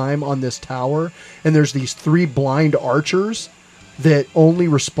his time on this tower, and there's these 3 blind archers that only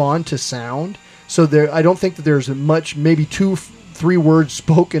respond to sound. So I don't think that there's much, maybe 2-3 words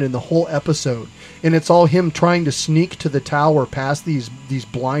spoken in the whole episode, and it's all him trying to sneak to the tower past these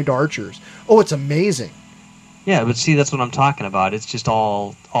blind archers. Oh, it's amazing. Yeah, but see, that's what I'm talking about. It's just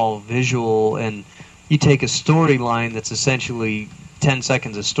all visual, and you take a storyline that's essentially 10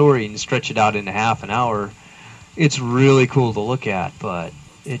 seconds of story and stretch it out into half an hour. It's really cool to look at, but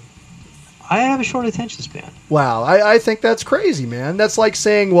I have a short attention span. Wow, I think that's crazy, man. That's like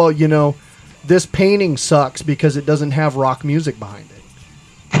saying, well, this painting sucks because it doesn't have rock music behind it.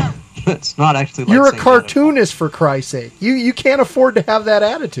 It's not actually like You're a saying cartoonist, for Christ's sake. You can't afford to have that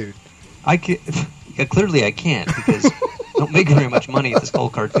attitude. I can, yeah, clearly I can't, because I don't make very much money at this whole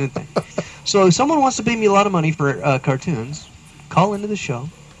cartoon thing. So if someone wants to pay me a lot of money for cartoons, call into the show.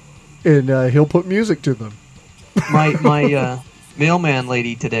 And he'll put music to them. My mailman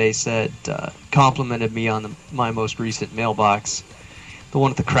lady today said, complimented me on my most recent mailbox, the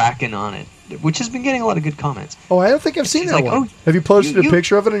one with the Kraken on it, which has been getting a lot of good comments. Oh, I don't think I've seen She's that like, one. "Oh, Have you posted a you-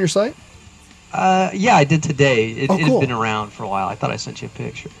 picture of it on your site? Yeah, I did today. It cool. had been around for a while. I thought I sent you a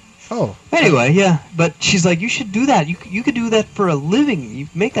picture. Oh. Anyway, yeah, but she's like, you should do that. You could do that for a living. You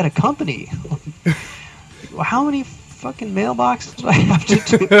make that a company. How many fucking mailboxes do I have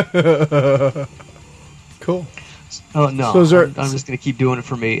to do? Cool. Oh no, So is there- I'm just going to keep doing it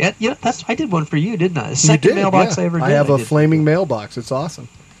for me. And, I did one for you, didn't I? The second You did, mailbox yeah. I ever did. I have a did. flaming mailbox. It's awesome.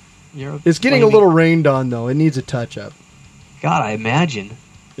 You're It's getting a flaming- little rained on, though. It needs a touch-up. God, I imagine.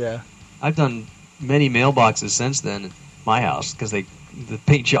 Yeah. I've done many mailboxes since then at my house because the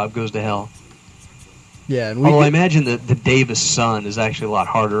paint job goes to hell. Yeah, and Although I imagine the Davis sun is actually a lot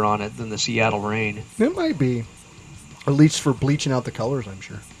harder on it than the Seattle rain. it might be. At least for bleaching out the colors, I'm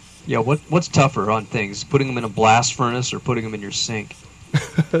sure. Yeah, what's tougher on things? Putting them in a blast furnace or putting them in your sink?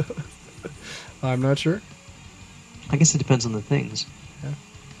 I'm not sure. I guess it depends on the things. Yeah.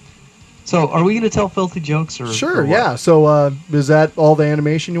 So, are we going to tell filthy jokes? Or Sure, or what? yeah. So, is that all the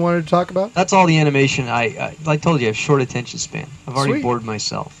animation you wanted to talk about? That's all the animation. I told you, I have short attention span. I've already Sweet. bored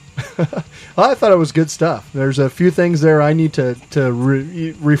myself. Well, I thought it was good stuff. There's a few things there I need to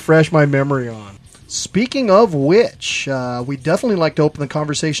refresh my memory on. Speaking of which, we definitely like to open the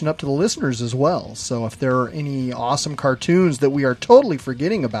conversation up to the listeners as well. So if there are any awesome cartoons that we are totally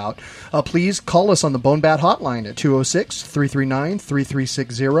forgetting about, please call us on the BoneBat hotline at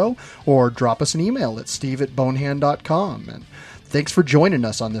 206-339-3360 or drop us an email at steve@bonehand.com. And thanks for joining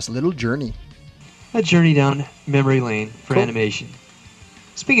us on this little journey. A journey down memory lane for Cool. animation.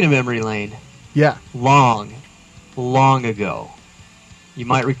 Speaking of memory lane, Yeah. long ago, you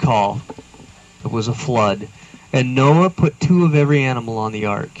might recall, it was a flood, and Noah put 2 of every animal on the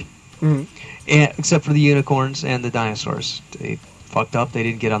ark, Mhm. except for the unicorns and the dinosaurs. They fucked up. They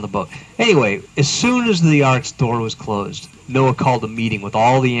didn't get on the boat. Anyway, as soon as the ark's door was closed, Noah called a meeting with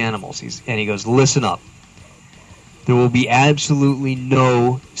all the animals, and he goes, listen up. There will be absolutely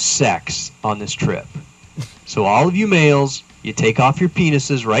no sex on this trip. So all of you males, you take off your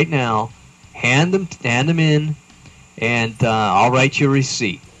penises right now, hand them in, and I'll write you a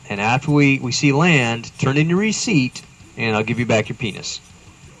receipt. And after we see land, turn in your receipt, and I'll give you back your penis.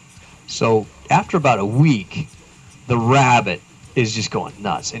 So after about a week, the rabbit is just going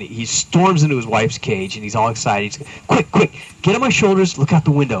nuts. And he storms into his wife's cage, and he's all excited. He's quick, get on my shoulders, look out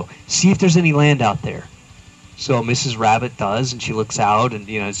the window, see if there's any land out there. So Mrs. Rabbit does, and she looks out, and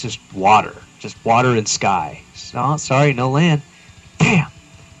it's just water and sky. Oh, sorry, no land. Damn.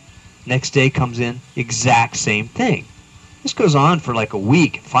 Next day comes in, exact same thing. This goes on for like a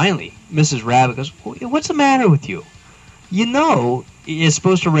week. Finally, Mrs. Rabbit goes, what's the matter with you? It's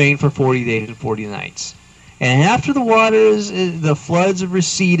supposed to rain for 40 days and 40 nights. And after the floods have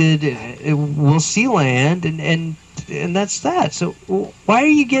receded, we'll see land, and that's that. So why are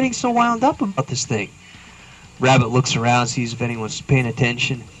you getting so wound up about this thing? Rabbit looks around, sees if anyone's paying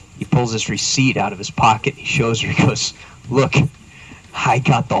attention. He pulls this receipt out of his pocket. He shows her. He goes, look, I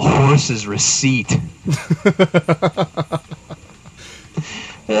got the horse's receipt.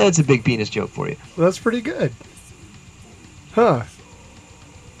 That's a big penis joke for you. That's pretty good. Huh.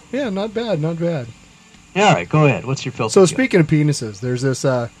 Yeah, not bad. All right, go ahead. What's your filthy So joke? speaking of penises, there's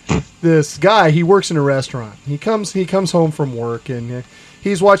this guy. He works in a restaurant. He comes home from work, and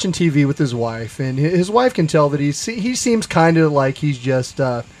he's watching TV with his wife. And his wife can tell that he seems kind of like he's just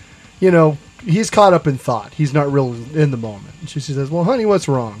he's caught up in thought. He's not real in the moment. And she says, "Well, honey, what's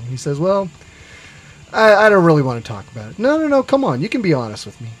wrong?" He says, "Well, I don't really want to talk about it." No, come on. You can be honest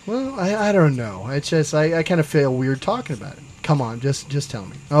with me. Well, I don't know. It's just I kind of feel weird talking about it. Come on, just tell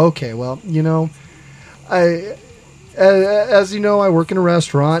me. Okay, well, as you know, I work in a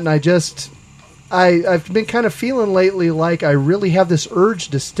restaurant, and I've been kind of feeling lately like I really have this urge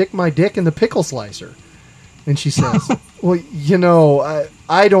to stick my dick in the pickle slicer. And she says, "Well,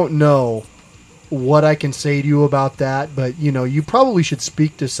 I don't know what I can say to you about that, but you probably should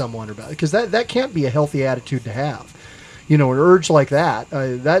speak to someone about it, because that can't be a healthy attitude to have. An urge like that's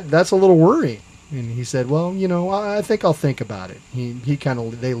a little worrying." And he said, "Well, I think I'll think about it."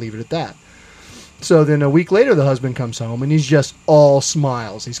 They leave it at that. So then a week later, the husband comes home, and he's just all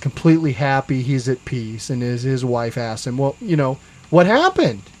smiles. He's completely happy. He's at peace. And his wife asks him, "Well, what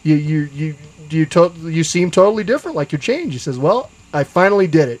happened? You seem totally different, like you're changed. He says, well, I finally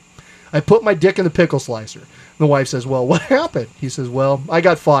did it. I put my dick in the pickle slicer. The wife says, well, what happened? He says, well, I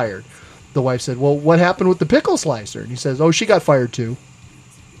got fired. The wife said, well, what happened with the pickle slicer? And he says, oh, she got fired too.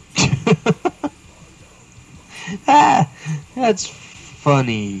 That's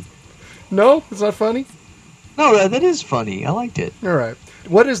funny. No, it's not funny? No, that is funny. I liked it. All right.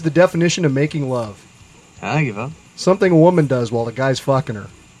 What is the definition of making love? I give up. Something a woman does while the guy's fucking her.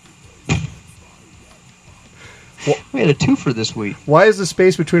 We had a twofer this week. Why is the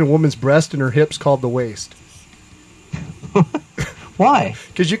space between a woman's breast and her hips called the waist? Why?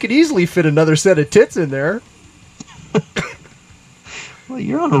 Because you could easily fit another set of tits in there. Well,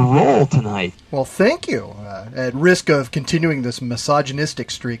 you're on a roll tonight. Well, thank you. At risk of continuing this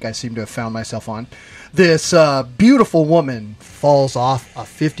misogynistic streak I seem to have found myself on, this beautiful woman falls off a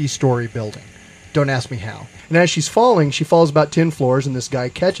 50-story building. Don't ask me how. And as she's falling, she falls about 10 floors, and this guy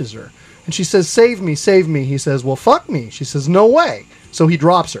catches her. And she says, save me, save me. He says, well, fuck me. She says, no way. So he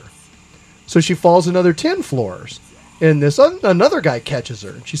drops her. So she falls another 10 floors. And this another guy catches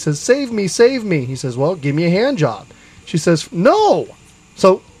her. She says, save me, save me. He says, well, give me a hand job. She says, no.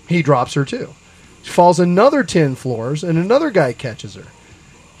 So he drops her too. She falls another 10 floors, and another guy catches her.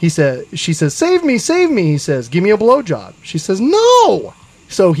 She says, save me, save me. He says, give me a blowjob. She says, no.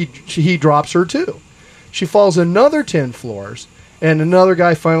 So he drops her too. She falls another 10 floors, and another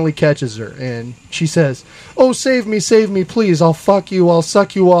guy finally catches her. And she says, oh, save me, please. I'll fuck you. I'll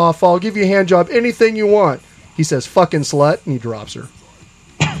suck you off. I'll give you a hand job. Anything you want. He says, fucking slut, and he drops her.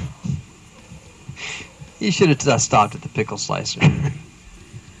 You should have stopped at the pickle slicer.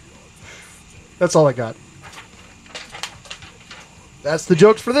 That's all I got. That's the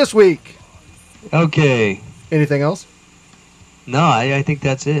jokes for this week. Okay. Anything else? No, I think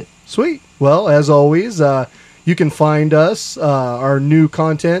that's it. Sweet. Well, as always, you can find us, our new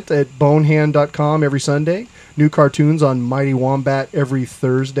content at bonehand.com every Sunday. New cartoons on Mighty Wombat every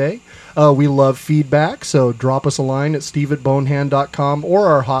Thursday. We love feedback, so drop us a line at steve@bonehand.com or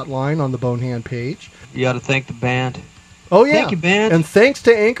our hotline on the Bonehand page. You got to thank the band. Oh, yeah. Thank you, band. And thanks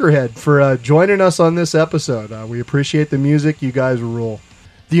to Anchorhead for joining us on this episode. We appreciate the music. You guys rule.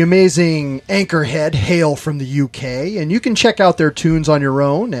 The amazing Anchorhead hail from the UK, and you can check out their tunes on your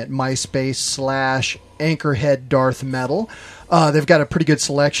own at MySpace/Anchorhead Darth Metal. They've got a pretty good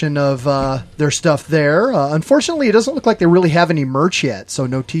selection of their stuff there. Unfortunately, it doesn't look like they really have any merch yet, so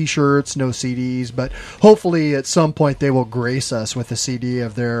no t-shirts, no CDs, but hopefully at some point they will grace us with a CD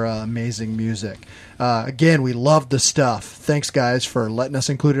of their amazing music. Again, we love the stuff. Thanks, guys, for letting us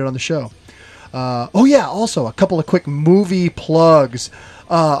include it on the show. Also, a couple of quick movie plugs.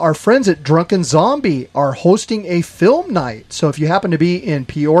 Our friends at Drunken Zombie are hosting a film night. So if you happen to be in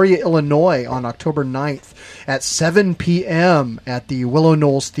Peoria, Illinois on October 9th at 7 p.m. at the Willow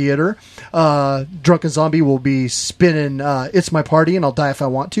Knolls Theater, Drunken Zombie will be spinning It's My Party and I'll Die If I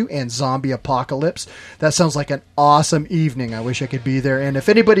Want To and Zombie Apocalypse. That sounds like an awesome evening. I wish I could be there. And if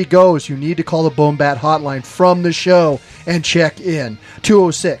anybody goes, you need to call the BoneBat hotline from the show and check in.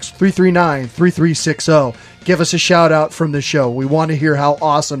 206-339-3360. Give us a shout out from the show. We want to hear how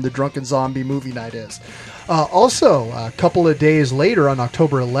awesome the Drunken Zombie movie night is. Also, a couple of days later on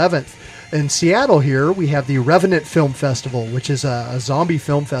October 11th, in Seattle here, we have the Revenant Film Festival, which is a zombie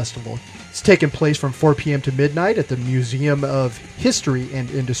film festival. It's taking place from 4 p.m. to midnight at the Museum of History and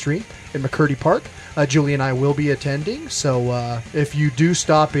Industry in McCurdy Park. Julie and I will be attending, so if you do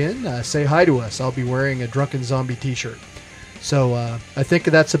stop in, say hi to us. I'll be wearing a Drunken Zombie t-shirt. So I think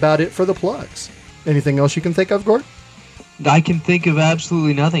that's about it for the plugs. Anything else you can think of, Gord? I can think of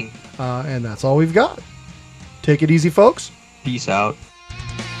absolutely nothing. And that's all we've got. Take it easy, folks. Peace out.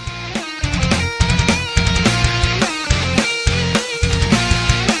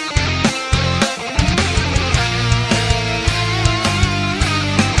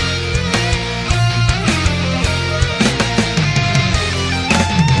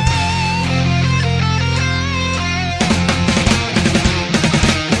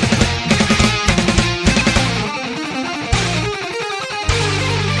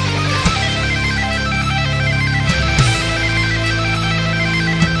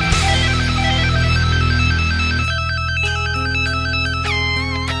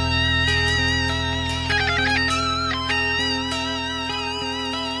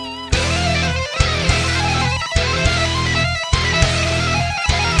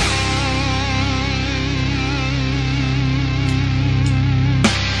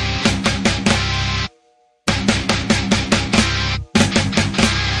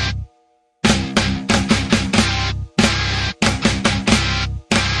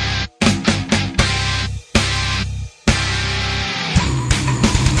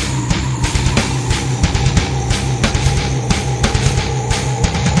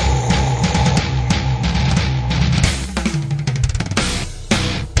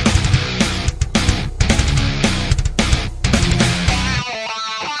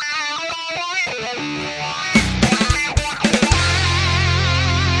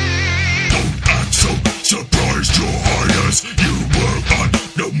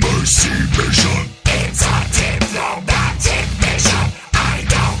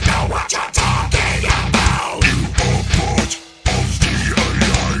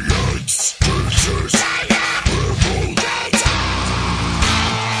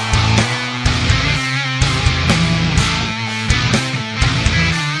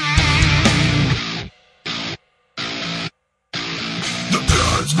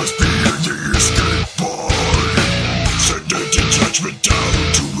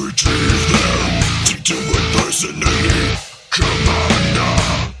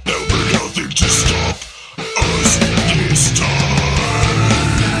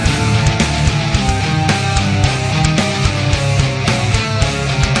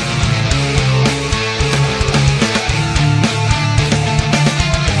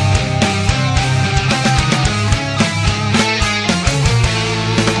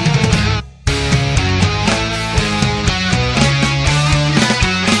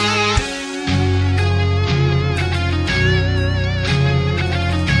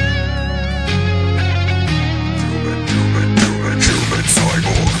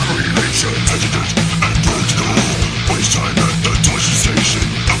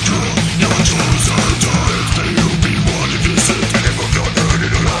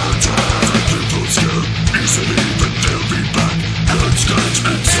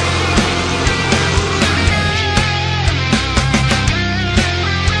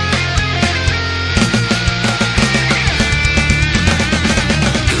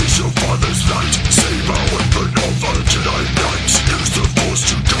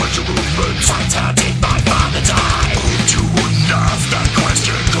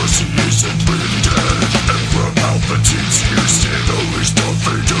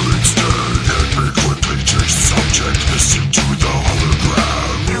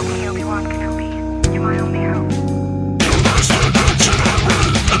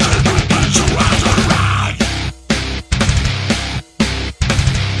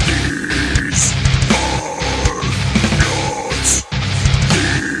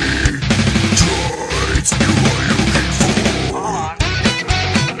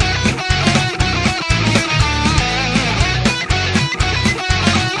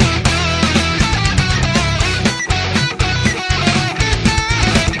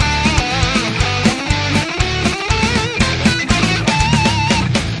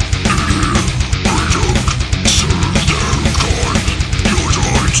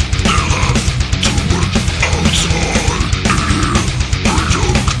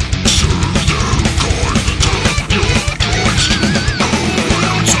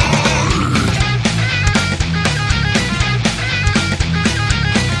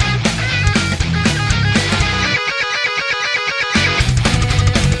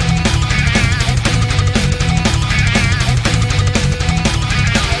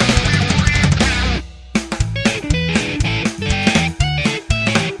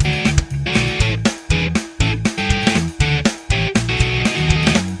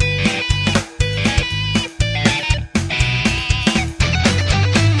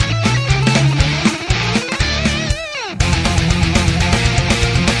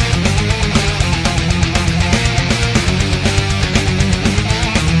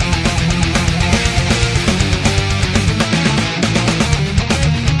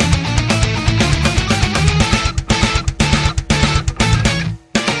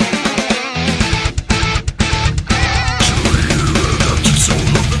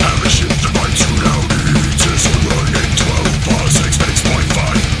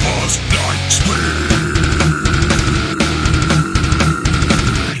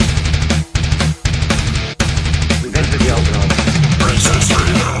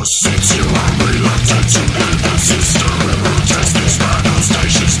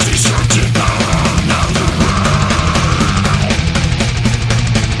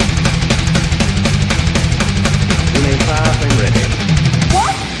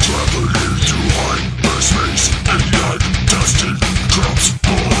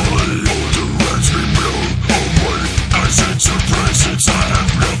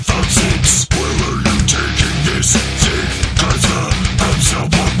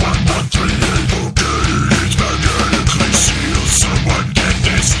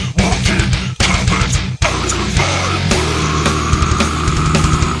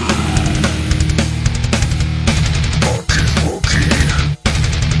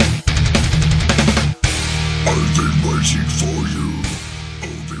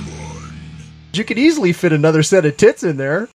 you could easily fit another set of tits in there.